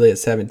 16, Beverly at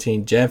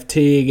 17, Jeff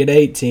Teague at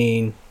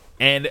 18.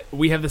 And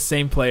we have the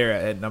same player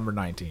at number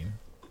 19.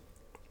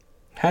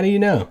 How do you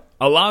know?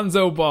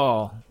 Alonzo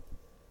Ball.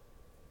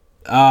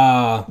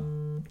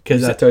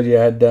 Because I told you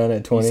I had Dunn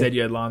at 20. You said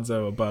you had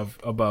Lonzo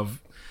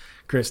above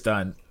Chris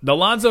Dunn. The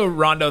Lonzo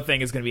Rondo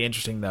thing is going to be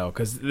interesting though,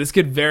 because this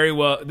could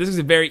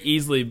very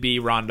easily be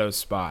Rondo's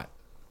spot.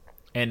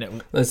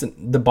 And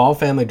listen, the Ball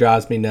family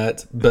drives me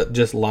nuts, but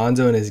just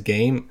Lonzo and his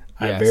game,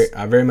 yes.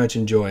 I very much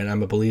enjoy, and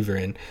I'm a believer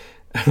in.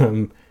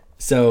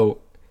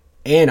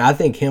 And I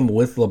think him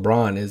with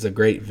LeBron is a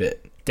great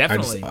fit.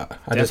 Definitely.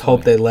 I just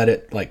hope they let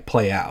it like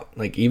play out.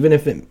 Like even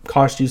if it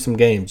costs you some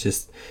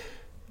games,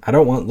 I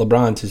don't want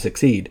LeBron to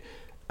succeed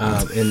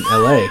in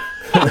LA.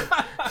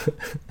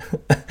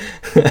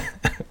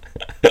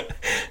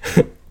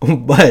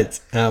 But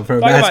from a Talk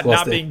about basketball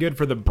not being good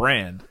for the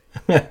brand.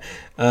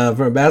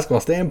 from a basketball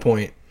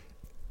standpoint,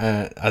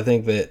 I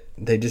think that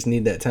they just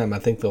need that time. I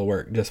think they'll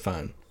work just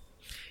fine.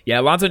 Yeah,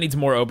 Lonzo needs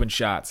more open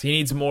shots. He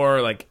needs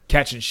more like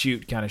catch and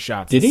shoot kind of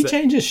shots. Did he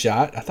change his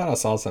shot? I thought I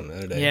saw something the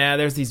other day. Yeah,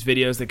 there's these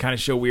videos that kind of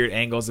show weird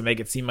angles and make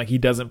it seem like he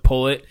doesn't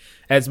pull it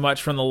as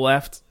much from the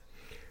left.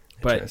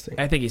 But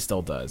I think he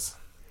still does.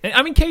 And,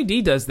 I mean,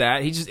 KD does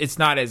that. It's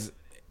not as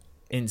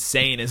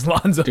insane as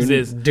Lonzo's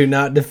is. Do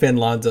not defend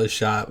Lonzo's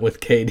shot with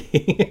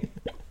KD.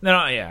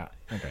 No, yeah.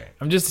 Okay.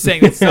 I'm just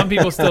saying that some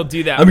people still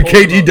do that. I mean,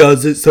 KD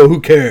does it, so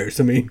who cares?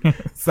 I mean,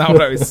 that's not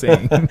what I was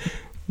saying.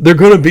 They're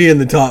going to be in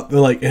the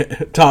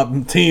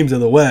top teams in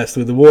the West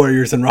with the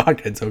Warriors and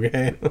Rockets,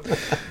 okay?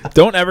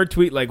 Don't ever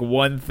tweet like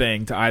one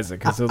thing to Isaac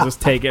because he'll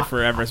just take it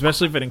forever,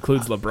 especially if it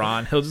includes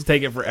LeBron. He'll just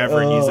take it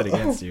forever and use it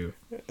against you.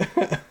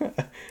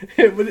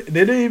 Did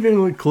it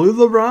even include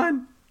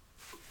LeBron?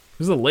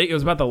 It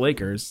was about the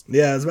Lakers.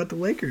 Yeah, it was about the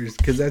Lakers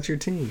because that's your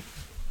team.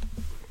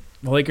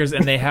 The Lakers,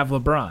 and they have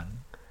LeBron.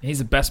 He's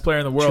the best player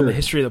in the world in the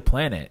history of the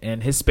planet,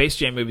 and his Space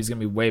Jam movie is going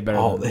to be way better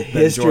than the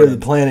history of the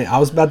planet. I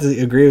was about to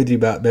agree with you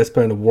about best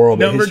player in the world.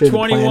 Number history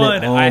 21,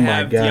 of the planet, I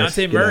have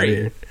Dejounte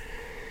Murray.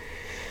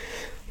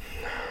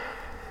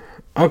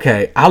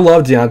 Okay, I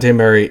love Dejounte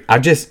Murray.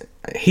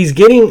 He's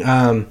getting,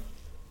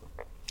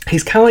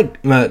 he's kind of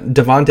like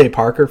Devontae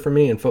Parker for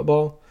me in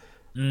football.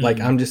 Like,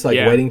 I'm just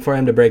waiting for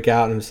him to break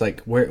out, and I'm just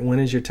like, when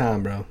is your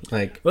time, bro?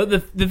 Like, well, the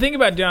thing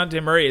about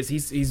Dejounte Murray is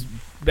he's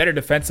better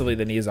defensively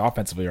than he is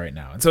offensively right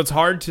now, and so it's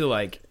hard to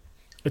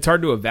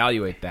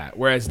evaluate that.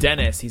 Whereas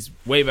Dennis, he's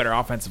way better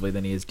offensively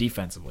than he is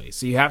defensively,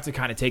 so you have to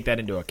kind of take that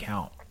into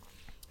account.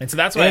 And so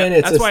that's why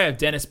I have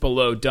Dennis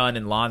below Dunn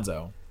and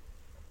Lonzo.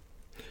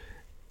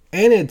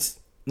 And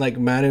it's like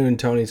Manu and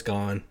Tony's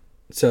gone,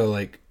 so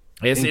like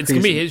it's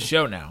gonna be his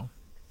show now.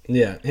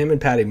 Yeah, him and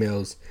Patty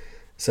Mills.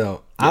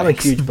 So I'm a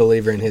huge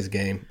believer in his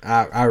game.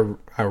 I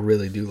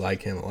really do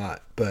like him a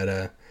lot, but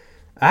I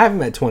have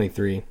him at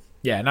 23.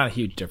 Yeah, not a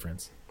huge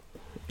difference.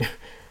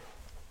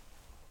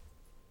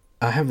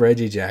 I have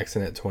Reggie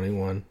Jackson at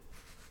 21.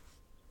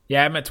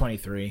 Yeah, I'm at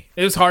 23.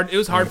 It was hard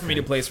for me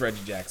to place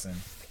Reggie Jackson.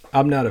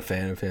 I'm not a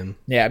fan of him.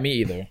 Yeah, me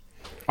either.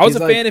 I was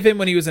a fan of him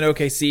when he was in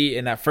OKC.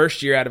 In that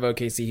first year out of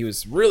OKC, he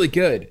was really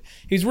good.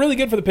 He was really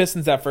good for the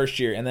Pistons that first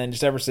year, and then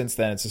just ever since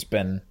then, it's just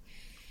been.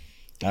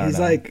 He's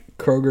like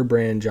Kroger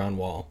brand John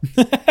Wall.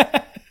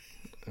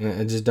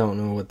 I just don't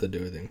know what to do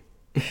with him.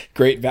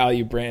 Great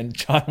value brand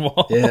John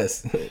Wall.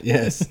 Yes.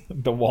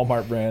 The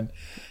Walmart brand.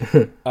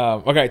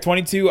 Okay,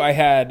 22. I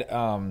had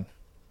Darren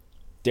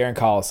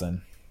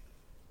Collison.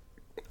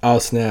 Oh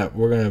snap!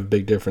 We're gonna have a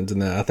big difference in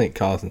that. I think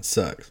Collison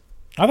sucks.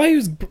 I thought he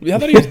was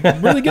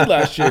really good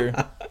last year.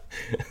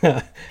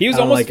 He was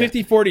almost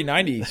 50, 40,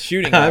 90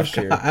 shooting last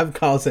year. I have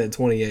Collison at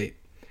 28.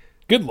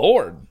 Good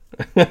Lord.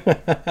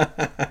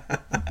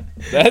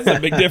 That's a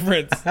big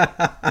difference.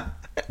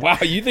 Wow,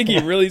 you think he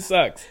really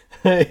sucks?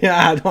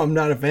 Yeah, I'm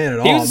not a fan at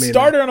all. He was a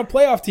starter on a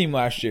playoff team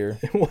last year.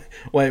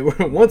 Wait,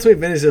 once we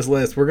finish this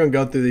list, we're going to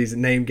go through these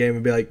name game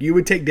and be like, you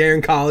would take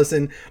Darren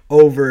Collison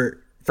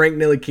over Frank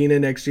Ntilikina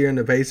next year in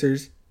the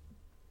Pacers?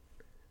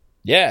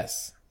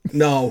 Yes.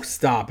 No,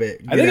 stop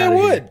it. I think I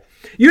would. Here.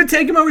 You would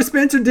take him over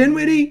Spencer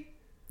Dinwiddie?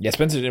 Yeah,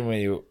 Spencer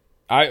Dinwiddie.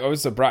 I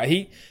was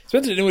surprised.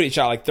 Spencer Dinwiddie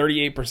shot like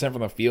 38% from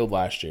the field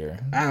last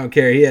year. I don't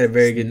care. He had a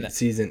very good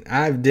season.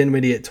 I have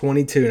Dinwiddie at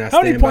 22, and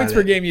How many points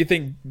per game do you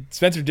think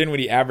Spencer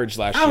Dinwiddie averaged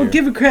last year? I don't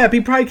give a crap. He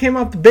probably came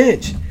off the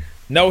bench.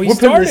 No, he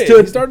started.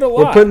 He started a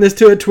lot. We're putting this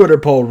to a Twitter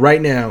poll right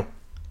now.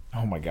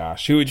 Oh my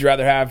gosh. Who would you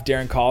rather have,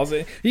 Darren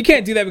Collison? You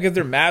can't do that because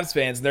they're Mavs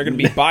fans, and they're going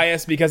to be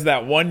biased because of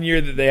that 1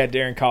 year that they had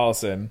Darren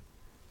Collison.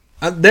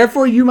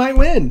 Therefore, you might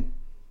win.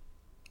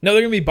 No,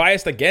 they're going to be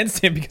biased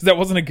against him because that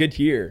wasn't a good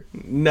year.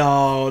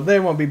 No, they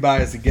won't be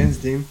biased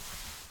against him.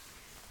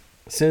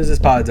 As soon as this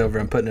pod's over,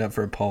 I'm putting it up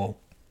for a poll.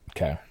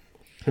 Okay.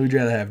 Who would you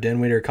rather have,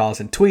 Dinwiddie or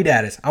Collison? Tweet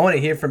at us. I want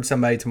to hear from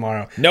somebody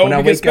tomorrow. No,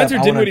 because Spencer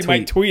Dinwiddie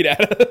might tweet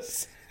at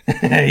us.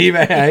 he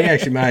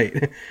actually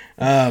might.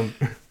 And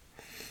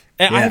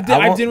I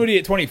have Dinwiddie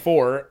at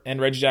 24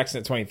 and Reggie Jackson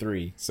at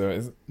 23. So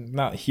it's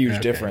not a huge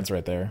difference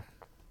right there.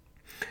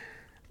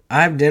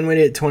 I have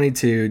Dinwiddie at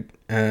 22.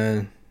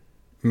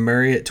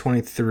 Murray at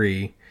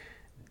 23,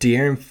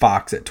 De'Aaron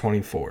Fox at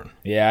 24.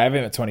 Yeah, I have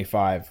him at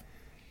 25.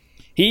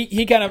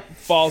 He kind of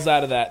falls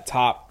out of that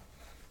top,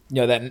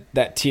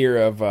 that tier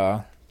of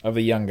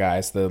the young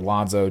guys, the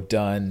Lonzo,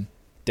 Dunn,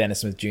 Dennis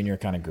Smith Jr.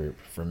 kind of group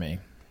for me.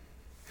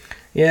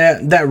 Yeah,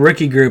 that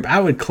rookie group, I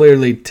would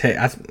clearly take.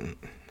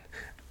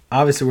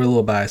 Obviously, we're a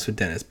little biased with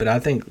Dennis, but I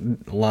think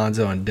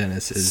Lonzo and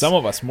Dennis is some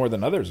of us more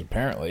than others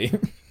apparently.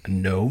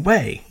 No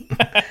way.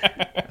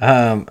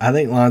 I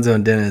think Lonzo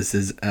and Dennis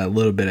is a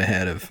little bit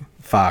ahead of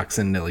Fox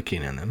and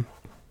Ntilikina in them.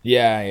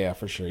 Yeah,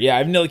 for sure. Yeah, I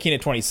have Ntilikina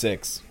at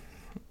 26.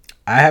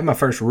 I have my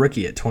first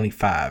rookie at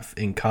 25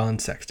 in Colin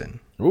Sexton.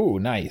 Ooh,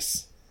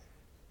 nice.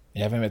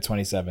 You have him at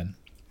 27.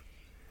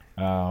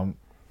 And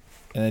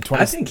then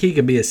 20. I think he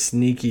could be a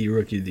sneaky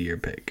rookie of the year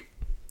pick.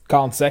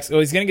 Colin Sexton. Well,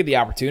 he's gonna get the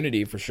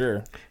opportunity for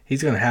sure.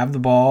 He's gonna have the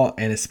ball,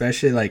 and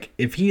especially like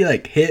if he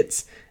like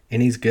hits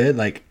and he's good,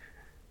 like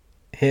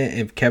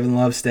if Kevin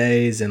Love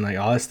stays and like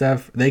all that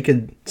stuff, they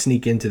could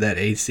sneak into that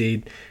 8th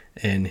seed,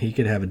 and he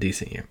could have a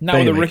decent year. Not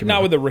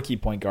with the rookie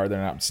point guard.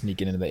 They're not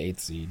sneaking into the 8th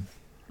seed.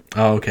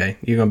 Oh, okay.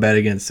 You're gonna bet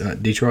against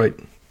Detroit?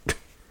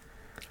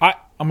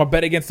 I'm gonna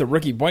bet against the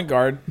rookie point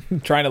guard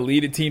trying to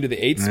lead a team to the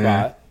 8th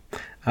spot.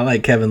 I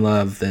like Kevin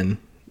Love than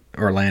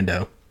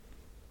Orlando.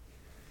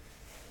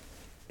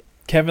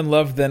 Kevin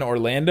Love than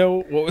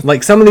Orlando. What was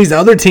Like some of these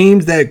other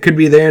teams that could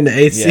be there in the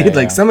 8th seed.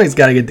 Like somebody's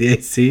got to get the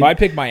 8th seed. I'd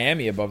pick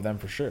Miami above them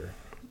for sure.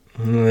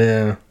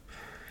 Yeah.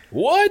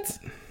 What?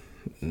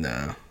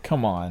 No.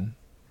 Come on.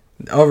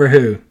 Over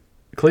who?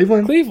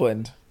 Cleveland?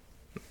 Cleveland.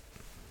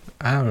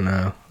 I don't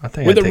know. I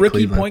think With I'd a take rookie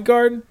Cleveland. point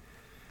guard,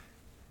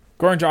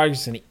 Goran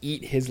Dragic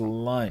eat his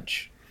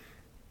lunch.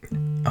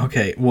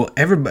 Okay, well,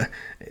 everybody.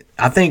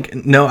 I think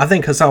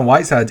Hassan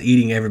Whiteside's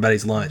eating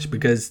everybody's lunch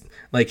because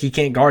like he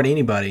can't guard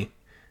anybody,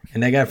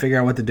 and they got to figure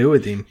out what to do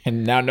with him.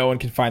 And now no one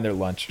can find their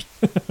lunch.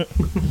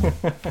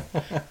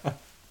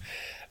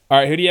 All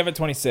right, who do you have at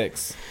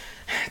 26?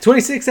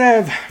 26, I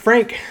have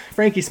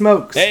Frankie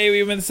Smokes. Hey,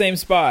 we were in the same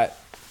spot.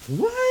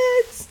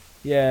 What?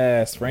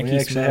 Yes, We Frankie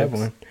actually have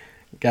Smokes. one,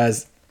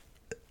 guys.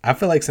 I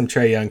feel like some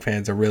Trae Young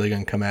fans are really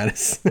gonna come at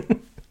us.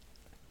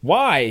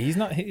 Why? He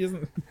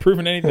hasn't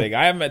proven anything.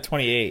 I have him at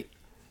 28.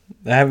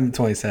 I have him at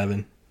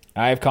 27.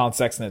 I have Colin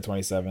Sexton at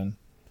 27.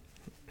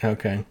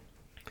 Okay. And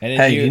then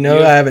Hey, you know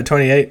who I have at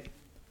 28?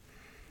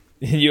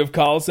 you have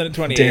Collison at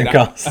 28. Darren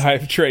Collison. I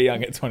have Trae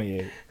Young at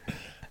 28.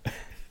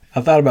 I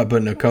thought about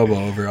putting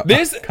Okobo over.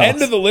 This Collison.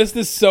 end of the list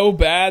is so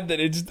bad that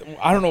it just,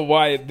 I don't know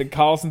why the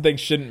Collison thing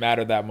shouldn't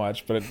matter that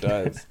much, but it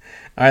does.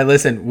 All right,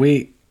 listen,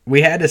 we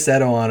had to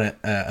settle on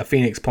a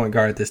Phoenix point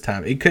guard at this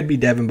time. It could be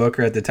Devin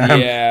Booker at the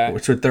time, Yeah.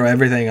 which would throw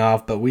everything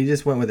off, but we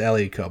just went with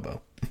Elliot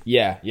Kobo.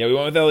 Yeah, we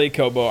went with Elliot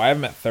Kobo. I have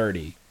him at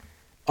 30.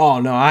 Oh,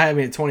 no, I have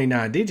him at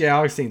 29. DJ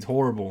Augustine's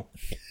horrible.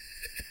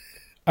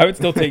 I would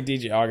still take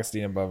DJ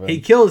Augustine above him. He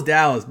kills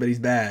Dallas, but he's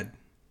bad.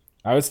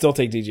 I would still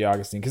take DJ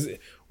Augustine because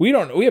we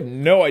have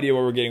no idea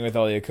what we're getting with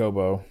Elliot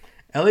Kobo.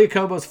 Elliot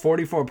Kobo's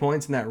 44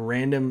 points in that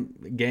random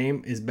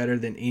game is better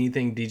than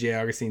anything DJ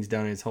Augustine's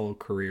done in his whole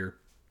career.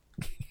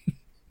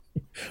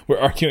 We're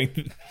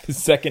arguing the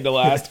second to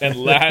last and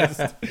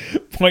last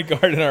point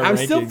guard in our I'm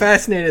rankings. still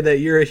fascinated that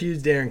you're a huge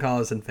Darren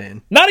Collison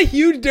fan. Not a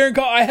huge Darren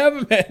Collison. I have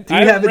him at. Do you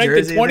I have him a ranked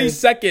jersey, the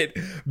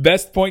 22nd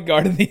best point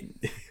guard in the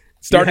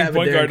starting you have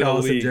point a guard Darren in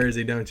the Collison league.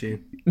 jersey, don't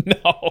you?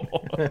 No.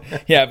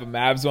 Yeah, I have a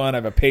Mavs one. I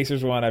have a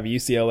Pacers one. I have a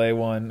UCLA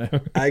one.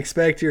 I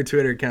expect your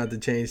Twitter account to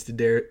change to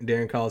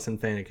Darren Collison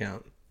fan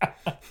account.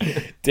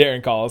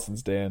 Darren Collison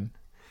stan.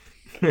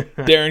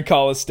 Darren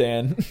Collison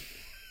stan.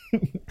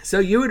 So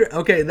you would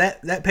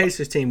that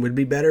Pacers team would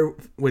be better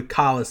with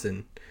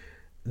Collison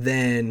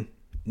than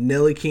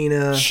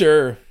Ntilikina.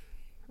 Sure.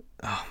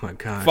 Oh my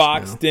gosh,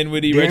 Fox, no.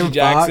 Dinwiddie, Darren Reggie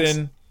Fox.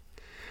 Jackson.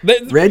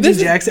 Reggie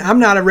Jackson. I'm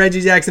not a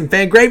Reggie Jackson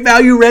fan. Great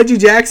value, Reggie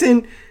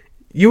Jackson.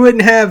 You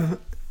wouldn't have.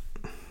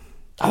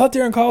 I thought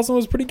Darren Collison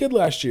was pretty good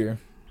last year.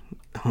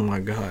 Oh my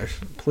gosh!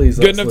 Please,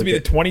 Good enough to be the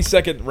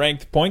 22nd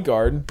ranked point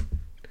guard.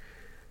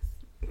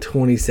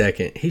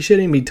 22nd. He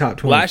shouldn't even be top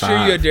 25. Last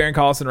year you had Darren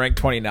Collison ranked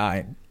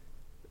 29.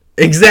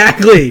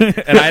 Exactly.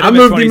 And I had I him at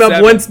moved him up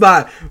 27. one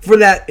spot for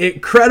that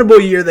incredible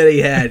year that he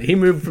had. He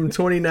moved from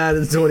 29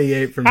 to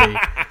 28 for me.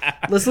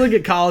 Let's look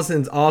at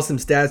Collison's awesome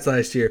stats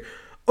last year.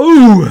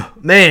 Ooh,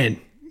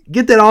 man.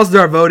 Get that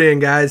All-Star vote in,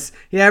 guys.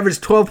 He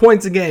averaged 12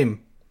 points a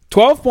game.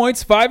 12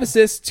 points, 5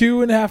 assists,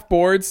 2.5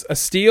 boards, a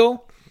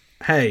steal,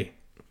 Hey,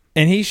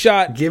 and he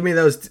shot, give me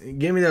those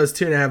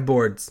 2.5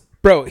 boards.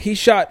 bro, he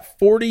shot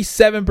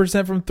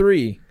 47% from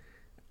 3.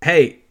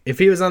 Hey, if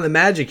he was on the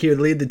Magic, he would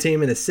lead the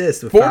team in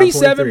assists with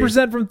 5.3.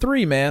 47% from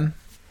 3, man.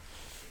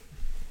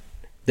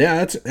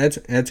 Yeah,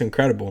 that's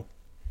incredible.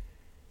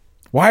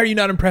 Why are you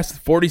not impressed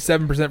with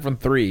 47% from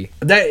 3?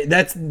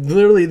 That's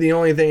literally the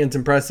only thing that's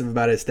impressive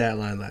about his stat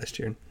line last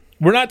year.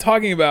 We're not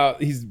talking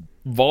about he's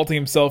vaulting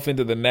himself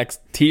into the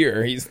next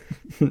tier.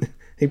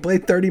 He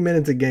played 30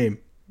 minutes a game,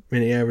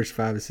 and he averaged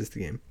 5 assists a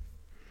game.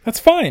 That's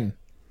fine.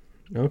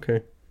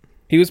 Okay.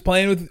 He was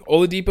playing with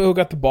Oladipo, who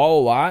got the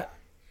ball a lot.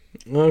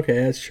 Okay,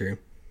 that's true.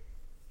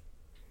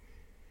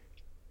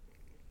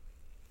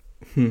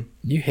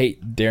 You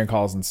hate Darren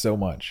Collison so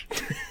much.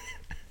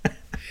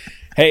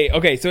 Hey,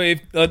 okay, so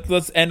if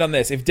let's end on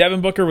this. If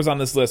Devin Booker was on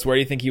this list, where do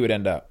you think he would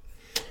end up?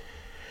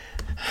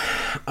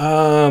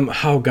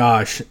 Oh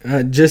gosh,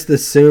 just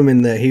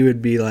assuming that he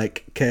would be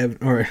like Kevin,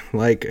 or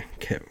like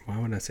Kevin. Why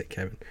would I say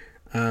Kevin?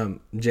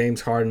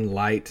 James Harden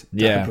light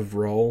type of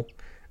role.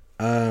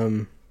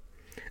 I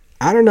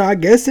don't know. I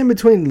guess in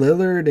between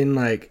Lillard and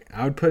like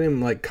I would put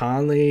him like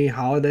Conley,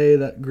 Holiday,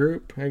 that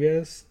group. I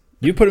guess.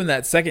 You put him in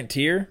that second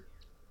tier?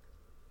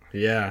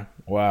 Yeah.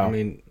 Wow. I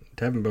mean,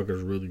 Devin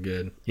Booker's really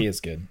good. He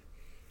is good.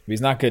 He's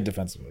not good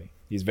defensively.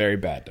 He's very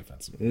bad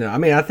defensively. No, I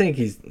mean, I think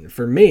he's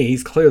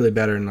clearly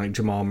better than like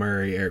Jamal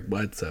Murray, Eric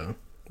Bledsoe.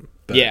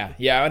 But Yeah,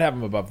 I would have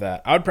him above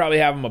that. I would probably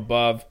have him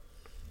above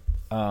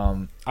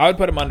I would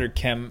put him under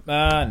Kem.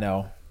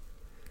 No.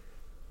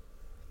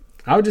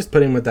 I would just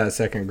put him with that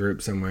second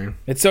group somewhere.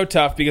 It's so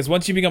tough because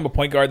once you become a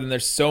point guard, then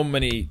there's so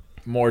many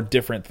more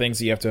different things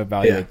that you have to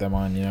evaluate them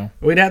on, you know?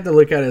 We'd have to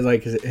look at it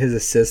like his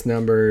assist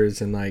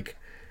numbers and like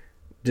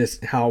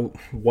just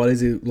what does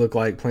he look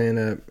like playing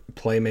a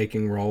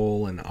playmaking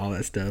role and all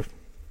that stuff.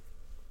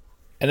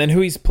 And then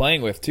who he's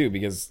playing with too,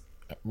 because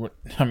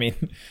I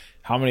mean,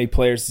 how many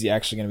players is he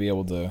actually going to be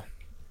able to?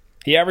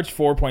 He averaged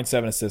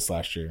 4.7 assists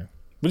last year,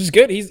 which is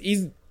good.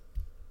 He's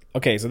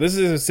okay. So this is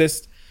his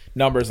assist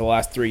numbers the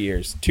last 3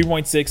 years: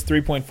 2.6,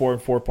 3.4,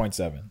 and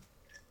 4.7.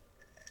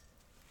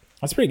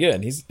 That's pretty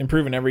good. He's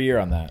improving every year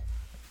on that.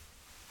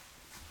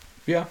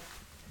 Yeah,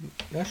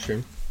 that's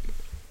true.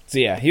 So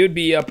yeah, he'd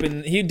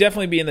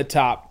definitely be in the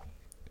top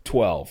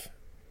 12.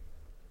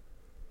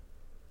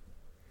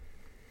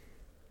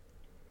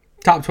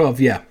 Top 12,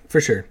 yeah, for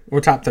sure.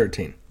 Or top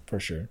 13. For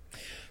sure.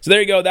 So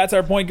there you go. That's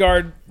our point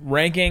guard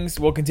rankings.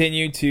 We'll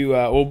continue to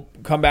we'll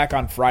come back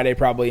on Friday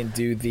probably and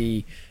do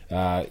the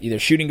either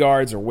shooting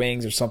guards or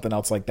wings or something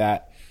else like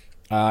that.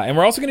 And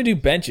we're also going to do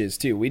benches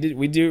too.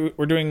 We're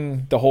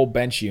doing the whole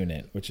bench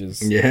unit, which is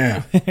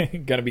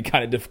going to be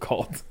kind of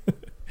difficult.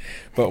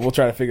 But we'll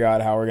try to figure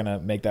out how we're going to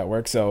make that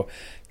work. So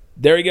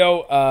there you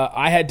go.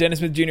 I had Dennis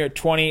Smith Jr. at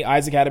 20.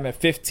 Isaac had him at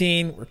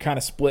 15. We're kind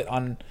of split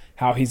on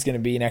how he's going to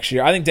be next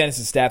year. I think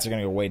Dennis's stats are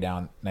going to go way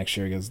down next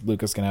year because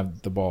Luka's going to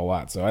have the ball a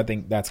lot. So I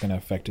think that's going to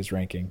affect his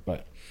ranking.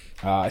 But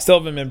I still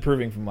have him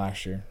improving from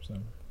last year. So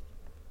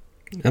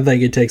I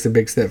think it takes a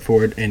big step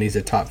forward, and he's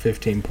a top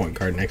 15 point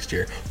guard next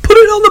year. Put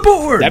it on the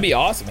board! That'd be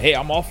awesome. Hey,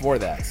 I'm all for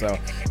that. So,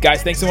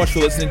 guys, thanks so much for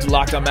listening to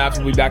Locked On Mavs.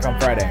 We'll be back on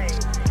Friday.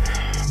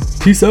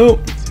 Peace out.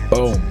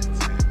 Boom.